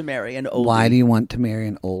want to marry an oldie? Why do you want to marry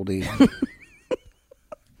an oldie?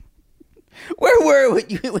 Where were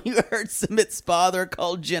you heard Smith's father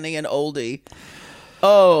called Jenny an oldie?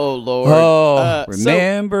 Oh, Lord. Oh,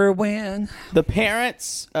 remember when? The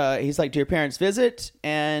parents, he's like, do your parents visit?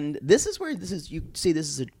 And this is you see,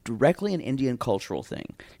 this is directly an Indian cultural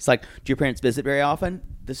thing. It's like, do your parents visit very often?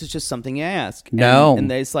 This is just something you ask. No. And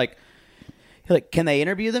they's like, can they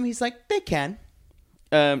interview them? He's like, they can.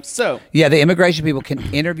 Yeah, the immigration people can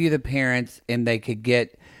interview the parents, and they could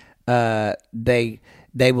get, they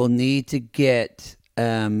will need to get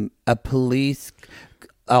a police.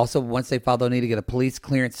 Also, once they file, they'll need to get a police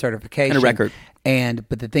clearance certification and a record.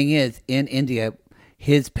 But the thing is, in India,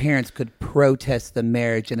 his parents could protest the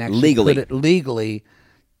marriage and actually legally. put it legally.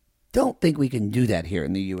 Don't think we can do that here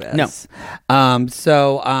in the U.S. No.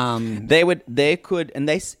 They could, and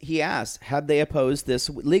he asked, had they opposed this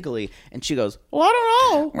legally? And she goes, well,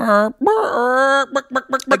 I don't know.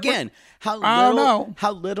 Again,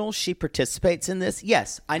 how little she participates in this.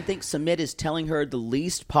 Yes, I think Sumit is telling her the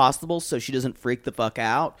least possible so she doesn't freak the fuck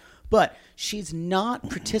out. But she's not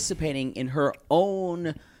participating in her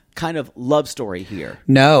own kind of love story here.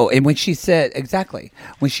 No, and when she said,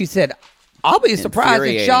 I'll be surprised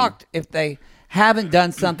and shocked if they haven't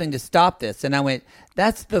done something to stop this. And I went,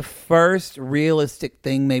 that's the first realistic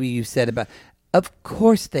thing maybe you said about. Of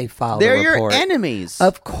course they filed a report. They're your enemies.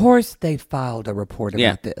 Of course they filed a report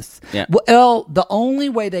about this. Yeah. Well, the only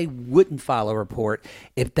way they wouldn't file a report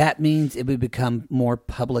if that means it would become more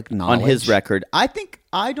public knowledge. On his record. I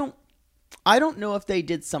don't know if they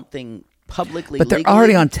did something publicly, but they're legally.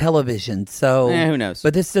 already on television, so who knows?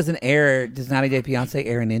 But this doesn't air. Does 90 Day Fiancé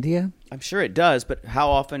air in India? I'm sure it does, but how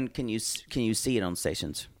often can you see it on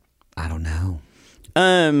stations? I don't know.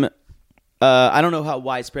 I don't know how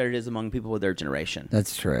widespread it is among people with their generation.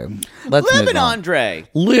 That's true. Live it, Andre.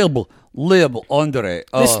 Live, Andre.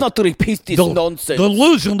 Let's not repeat this nonsense.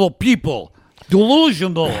 Delusional people.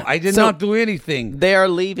 Delusional. I did not do anything. They are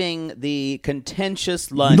leaving the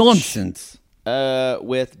contentious lunch. Nonsense.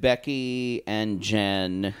 With Becky and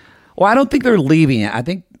Jen. Well, I don't think they're leaving it. I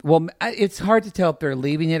think, it's hard to tell if they're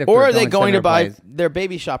leaving it. Or are they going to buy their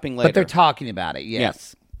baby shopping later? But they're talking about it,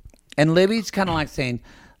 yes. Yeah. And Libby's kind of like saying,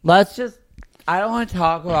 I don't want to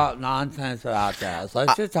talk about nonsense about this.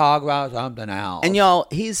 Let's just talk about something else. And y'all,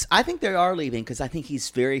 I think they are leaving because I think he's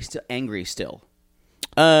very angry still.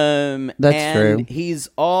 That's true. He's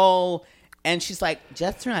all... And she's like,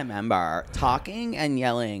 just remember, talking and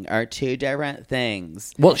yelling are two different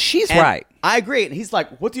things. Well, she's right. I agree. And he's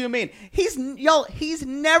like, what do you mean? He's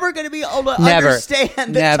never going to be able to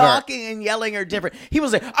understand that talking and yelling are different. He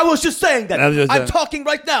was like, I was just saying that. I'm talking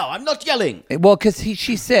right now. I'm not yelling. Well, because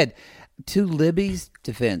she said, to Libby's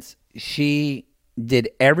defense, she did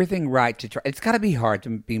everything right to try. It's got to be hard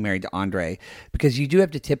to be married to Andre because you do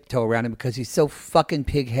have to tiptoe around him because he's so fucking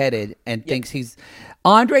pig-headed and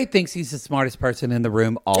Andre thinks he's the smartest person in the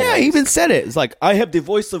room always. Yeah, he even said it. It's like, I have the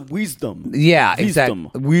voice of wisdom. Yeah, exactly.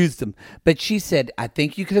 Wisdom. But she said, I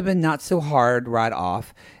think you could have been not so hard right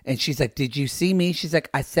off. And she's like, did you see me? She's like,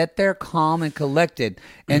 I sat there calm and collected.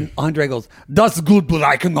 And Andre goes, that's good, but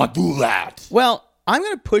I cannot do that. Well, I'm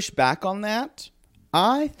going to push back on that.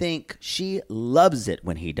 I think she loves it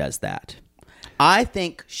when he does that. I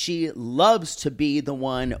think she loves to be the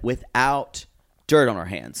one without dirt on her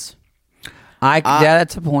hands.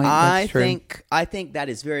 That's a point. That's true. I think that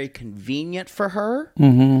is very convenient for her.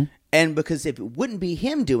 Mm-hmm. And because if it wouldn't be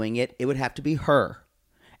him doing it, it would have to be her.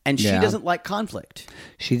 And she doesn't like conflict.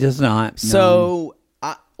 She does not. So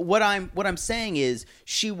what I'm saying is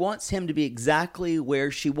she wants him to be exactly where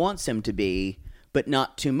she wants him to be, but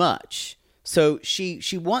not too much. So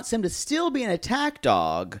she wants him to still be an attack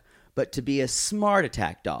dog, but to be a smart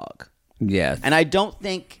attack dog. Yes. And I don't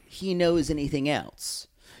think he knows anything else.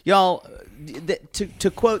 Y'all,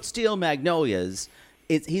 to quote Steel Magnolias,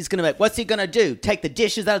 he's going to be like, what's he going to do? Take the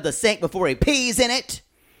dishes out of the sink before he pees in it?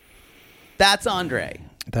 That's Andre.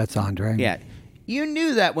 That's Andre. Yeah. You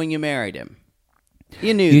knew that when you married him.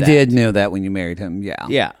 You knew You that. did know that when you married him, yeah.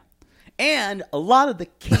 Yeah. And a lot of the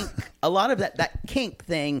kink, a lot of that kink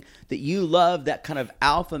thing that you love, that kind of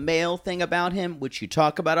alpha male thing about him, which you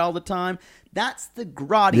talk about all the time, that's the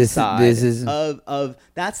grotty side of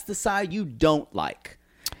that's the side you don't like.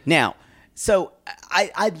 Now, so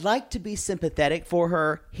I'd like to be sympathetic for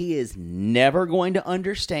her. He is never going to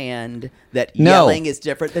understand that yelling is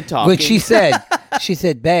different than talking. But she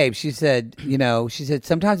said, babe, she said,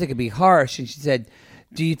 sometimes it can be harsh. And she said,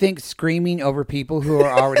 do you think screaming over people who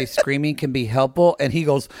are already screaming can be helpful? And he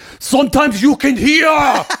goes, sometimes you can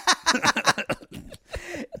hear.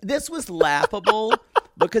 This was laughable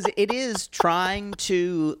because it is trying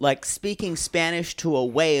to, like, speaking Spanish to a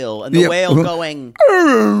whale and the whale going.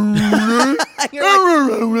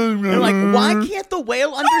 You're like, why can't the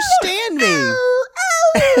whale understand me?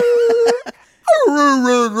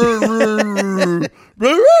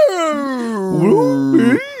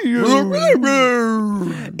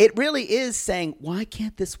 It really is saying, why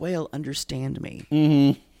can't this whale understand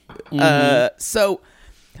me? So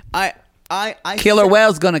I Killer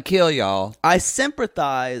whale's gonna kill y'all. I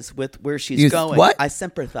sympathize with where she's going. What? I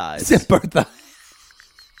sympathize. Sympathize.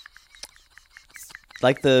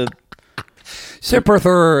 Like the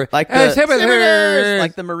Sympathizer.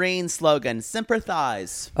 like the Marine slogan,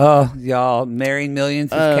 sympathize. Oh, y'all, Marrying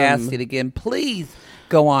Millions is casted again. Please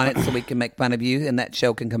go on it so we can make fun of you and that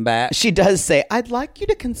show can come back. She does say, I'd like you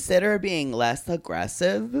to consider being less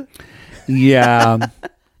aggressive. Yeah.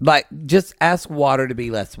 Like, just ask water to be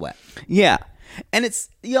less wet. Yeah. And it's,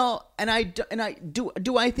 y'all, and I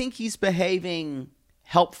do I think he's behaving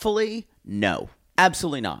helpfully? No,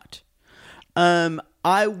 absolutely not.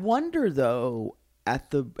 I wonder though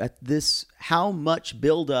at this how much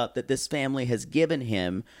buildup that this family has given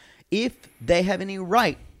him, if they have any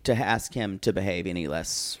right to ask him to behave any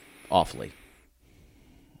less awfully.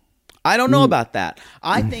 I don't know about that.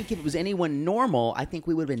 I think if it was anyone normal, I think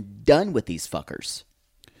we would have been done with these fuckers.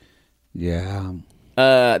 Yeah.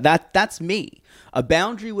 That's me. A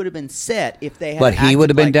boundary would have been set if they had. But he would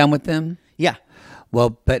have been done with them? Yeah.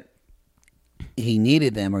 Well, but he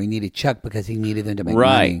needed them, or he needed Chuck because he needed them to make money.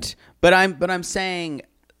 Right. But I'm saying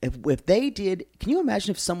if they did, can you imagine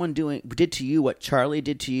if someone did to you what Charlie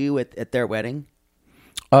did to you at their wedding?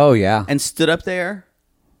 Oh yeah. And stood up there?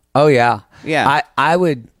 Oh yeah. Yeah. I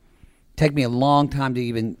would take me a long time to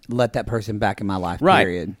even let that person back in my life. Right.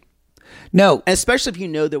 Period. No, and especially if you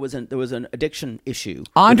know there was an addiction issue.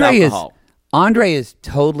 Andre with alcohol. is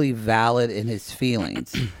totally valid in his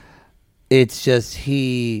feelings. It's just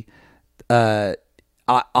Andre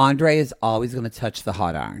is always going to touch the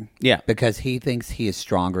hot iron. Yeah, because he thinks he is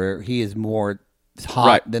stronger. He is more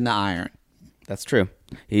hot than the iron. That's true.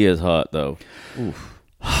 He is hot though. Oof.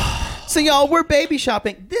 So y'all, we're baby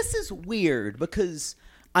shopping. This is weird because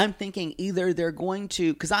I'm thinking either they're going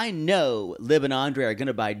to, because I know Liv and Andre are going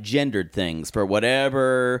to buy gendered things for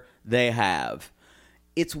whatever they have.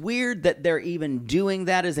 It's weird that they're even doing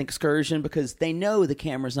that as an excursion because they know the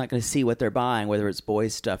camera's not going to see what they're buying, whether it's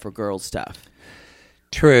boys' stuff or girls' stuff.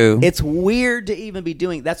 True. It's weird to even be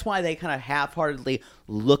doing. That's why they kind of half-heartedly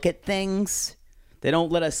look at things. They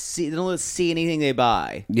don't let us see anything they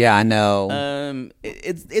buy. Yeah, I know.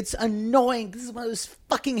 It's annoying. This is one of those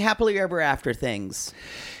fucking happily ever after things.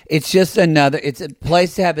 It's just it's a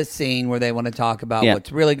place to have a scene where they want to talk about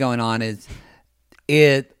what's really going on.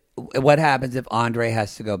 What happens if Andre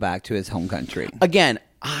has to go back to his home country? Again,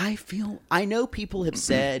 I know people have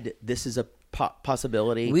said this is a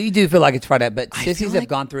possibility. We do feel like it's Friday, but sissies like have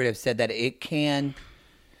gone through it, have said that it can.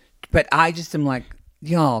 But I just am like,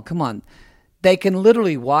 y'all, come on. They can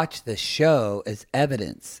literally watch the show as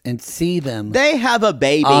evidence and see them. They have a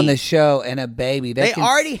baby on the show and a baby. They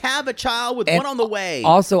already have a child with one on the way.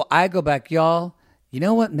 Also, I go back, y'all. You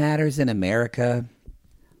know what matters in America?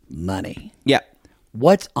 Money. Yeah.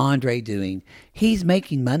 What's Andre doing? He's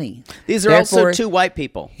making money. These are also two white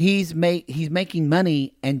people. He's making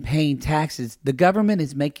money and paying taxes. The government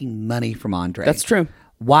is making money from Andre. That's true.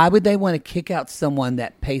 Why would they want to kick out someone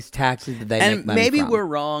that pays taxes that they make And money maybe from? we're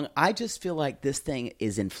wrong. I just feel like this thing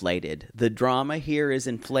is inflated. The drama here is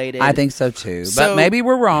inflated. I think so too. So, but maybe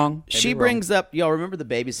we're wrong. She brings up, y'all remember the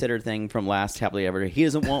babysitter thing from last Happily Ever? He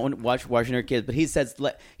doesn't want to watching her kids, but he says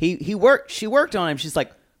she worked on him. She's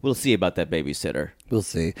like, we'll see about that babysitter. We'll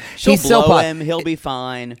see. She'll He's so blow him. He'll be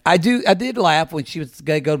fine. I did laugh when she was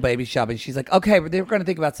going to go baby shopping. She's like, okay, we're going to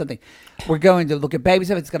think about something. We're going to look at baby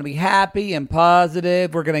stuff. It's going to be happy and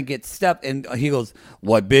positive. We're going to get stuff. And he goes,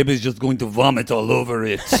 what, baby's just going to vomit all over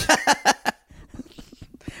it.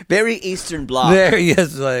 Very Eastern Bloc. There he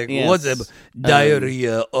is, like, Yes. what's up?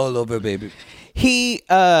 Diarrhea all over, baby. He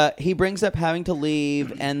brings up having to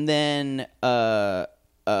leave, and then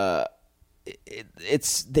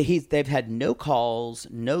they've had no calls,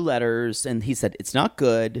 no letters, and he said it's not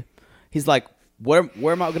good. He's like, where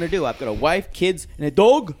am I going to do? I've got a wife, kids, and a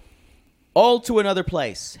dog, all to another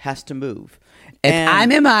place. Has to move. If And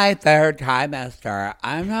I'm in my third trimester,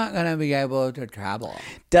 I'm not going to be able to travel.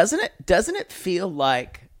 doesn't it feel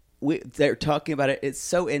like they're talking about it? It's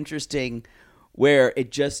so interesting where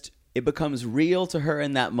it becomes real to her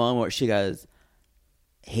in that moment where she goes,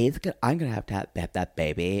 I'm going to have that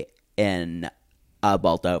baby in a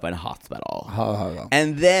Moldovan hospital.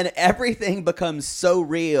 And then everything becomes so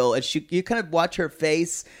real, and you kind of watch her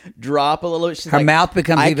face drop a little. She's Her like, mouth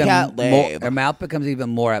becomes I can't leave. her mouth becomes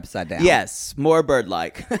even more upside down. Yes, more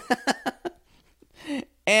bird-like.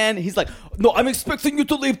 And he's like, no, I'm expecting you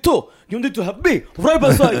to leave too. You need to have me right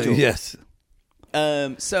beside you. Yes.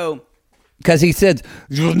 So Because he said,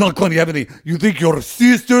 you're not going to have any. You think your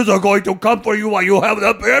sisters are going to come for you while you have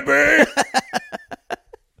the baby?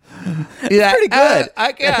 Yeah, pretty good.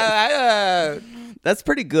 That's that's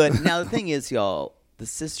pretty good. Now the thing is, y'all, the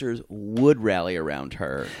sisters would rally around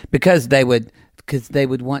her. because they would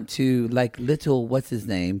want to, like little, what's his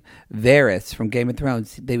name, Varys from Game of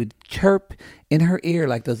Thrones. They would chirp in her ear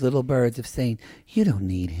like those little birds of saying, "You don't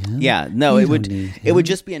need him." Yeah, no, You it don't would need it would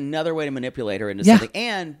him." just be another way to manipulate her into Yeah. something.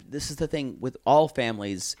 And this is the thing with all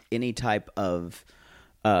families: any type of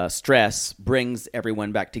stress brings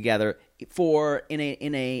everyone back together in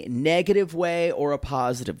a negative way or a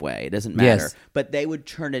positive way. It doesn't matter. Yes. But they would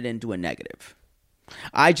turn it into a negative.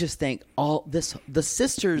 I just think the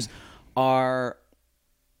sisters are.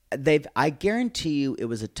 I guarantee you, it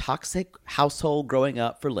was a toxic household growing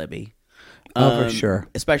up for Libby. Oh, for sure.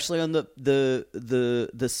 Especially on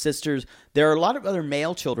the sisters. There are a lot of other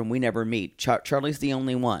male children we never meet. Charlie's the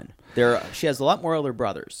only one. She has a lot more other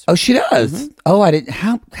brothers. Oh, she does. Oh, I didn't.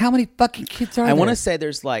 How many fucking kids are there? I want to say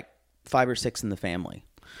there's like 5 or 6 in the family.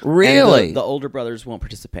 Really? And the older brothers won't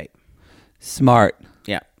participate. Smart.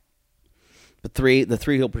 Yeah. The three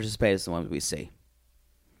who'll participate is the ones we see.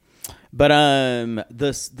 But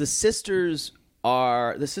the sisters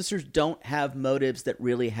don't have motives that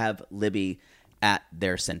really have Libby at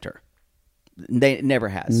their center. They never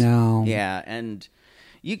has. No. Yeah, and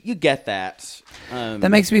you get that.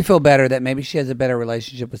 That makes me feel better that maybe she has a better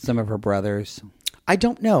relationship with some of her brothers. I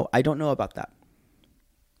don't know about that.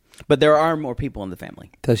 But there are more people in the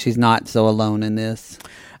family. So she's not so alone in this.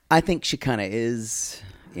 I think she kind of is.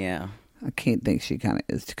 Yeah. I can't think she kind of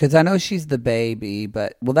is. Because I know she's the baby,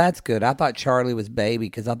 but, well, that's good. I thought Charlie was baby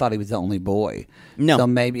because I thought he was the only boy. No. So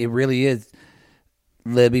maybe it really is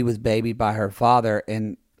Libby was babied by her father,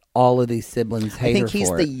 and all of these siblings hate her for it. I think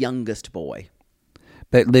he's the youngest boy.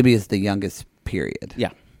 But Libby is the youngest, period.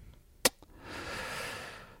 Yeah.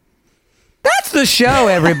 That's the show,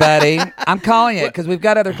 everybody. I'm calling it because we've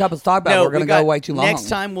got other couples to talk about. We're going to go way too long. Next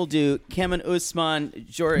time we'll do Kim and Usman,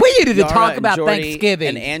 Jordy. We needed to talk about Thanksgiving.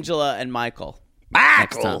 And Angela and Michael. Michael.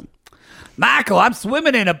 Next time. Michael, I'm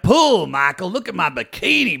swimming in a pool, Michael. Look at my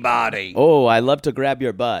bikini body. Oh, I love to grab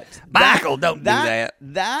your butt. Michael, don't do that.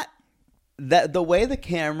 That the way the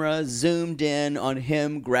camera zoomed in on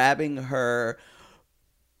him grabbing her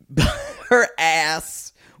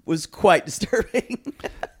ass was quite disturbing.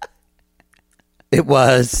 It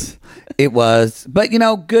was. But,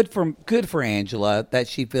 good for Angela that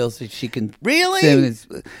she feels that she can Really? swim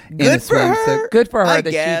in Good a for swimsuit. her, Good for her I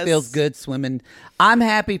that guess. she feels good swimming. I'm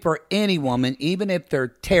happy for any woman, even if they're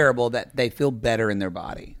terrible, that they feel better in their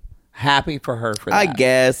body. Happy for her for that. I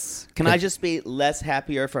guess. Can I just be less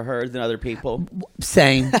happier for her than other people?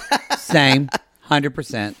 Same.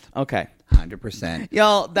 100%. Okay. 100%.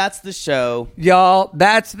 Y'all, that's the show. Y'all,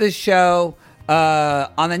 that's the show.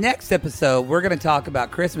 On the next episode, we're going to talk about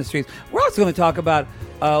Christmas trees. We're also going to talk about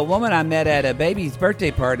a woman I met at a baby's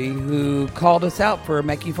birthday party who called us out for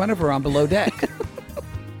making fun of her on Below Deck.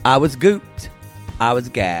 I was gooped. I was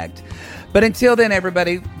gagged. But until then,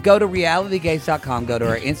 everybody, go to realitygaze.com, go to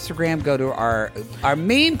our Instagram, go to our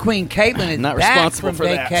meme queen, Caitlin, is Not back responsible from for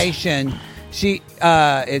that. vacation. She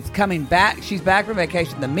is coming back. She's back from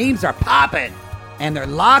vacation. The memes are popping, and they're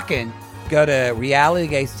locking. Go to Reality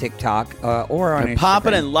Gaze TikTok or on Instagram.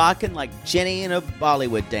 Popping and locking like Jenny in a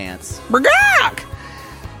Bollywood dance. Brgak!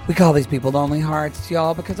 We call these people lonely hearts,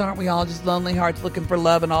 y'all, because aren't we all just lonely hearts looking for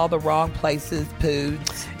love in all the wrong places,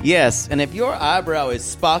 poods? Yes, and if your eyebrow is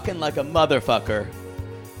spocking like a motherfucker,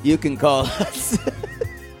 you can call us.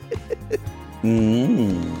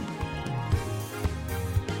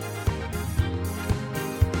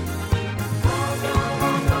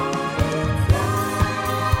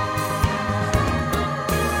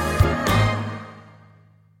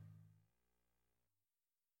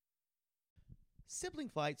 Sibling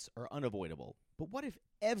fights are unavoidable, but what if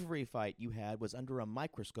every fight you had was under a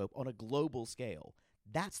microscope on a global scale?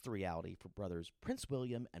 That's the reality for brothers Prince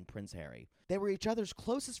William and Prince Harry. They were each other's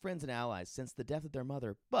closest friends and allies since the death of their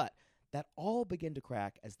mother, but that all began to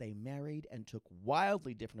crack as they married and took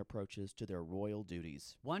wildly different approaches to their royal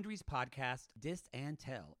duties. Wondery's podcast, Dis and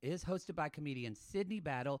Tell, is hosted by comedians Sydney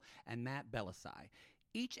Battle and Matt Belisai.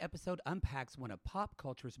 Each episode unpacks one of pop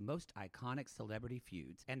culture's most iconic celebrity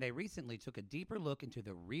feuds, and they recently took a deeper look into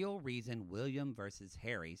the real reason William versus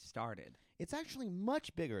Harry started. It's actually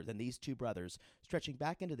much bigger than these two brothers, stretching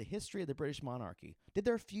back into the history of the British monarchy. Did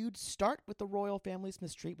their feud start with the royal family's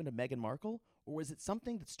mistreatment of Meghan Markle, or was it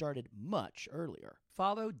something that started much earlier?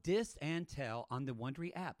 Follow Dis and Tell on the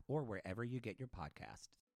Wondery app or wherever you get your podcasts.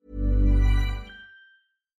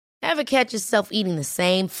 Ever catch yourself eating the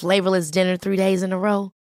same flavorless dinner 3 days in a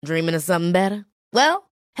row? Dreaming of something better?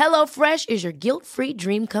 Well, HelloFresh is your guilt-free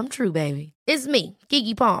dream come true, baby. It's me,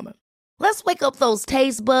 Keke Palmer. Let's wake up those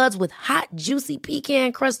taste buds with hot, juicy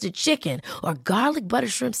pecan-crusted chicken or garlic butter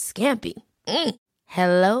shrimp scampi.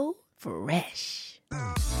 Hello Fresh.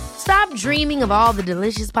 Stop dreaming of all the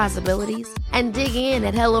delicious possibilities and dig in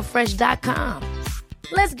at HelloFresh.com.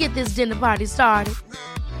 Let's get this dinner party started.